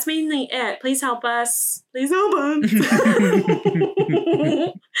that's mainly it. Please help us. Please help us.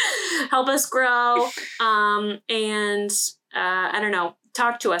 Help us grow. And I don't know.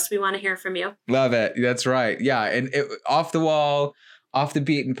 Talk to us. We want to hear from you. Love it. That's right. Yeah. And off the wall, off the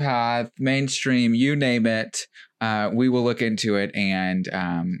beaten path, mainstream, you name it. We will look into it and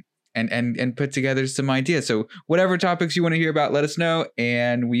put together some ideas. So whatever topics you want to hear about, let us know.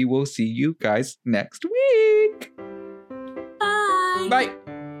 And we will see you guys next week. Bye. Bye.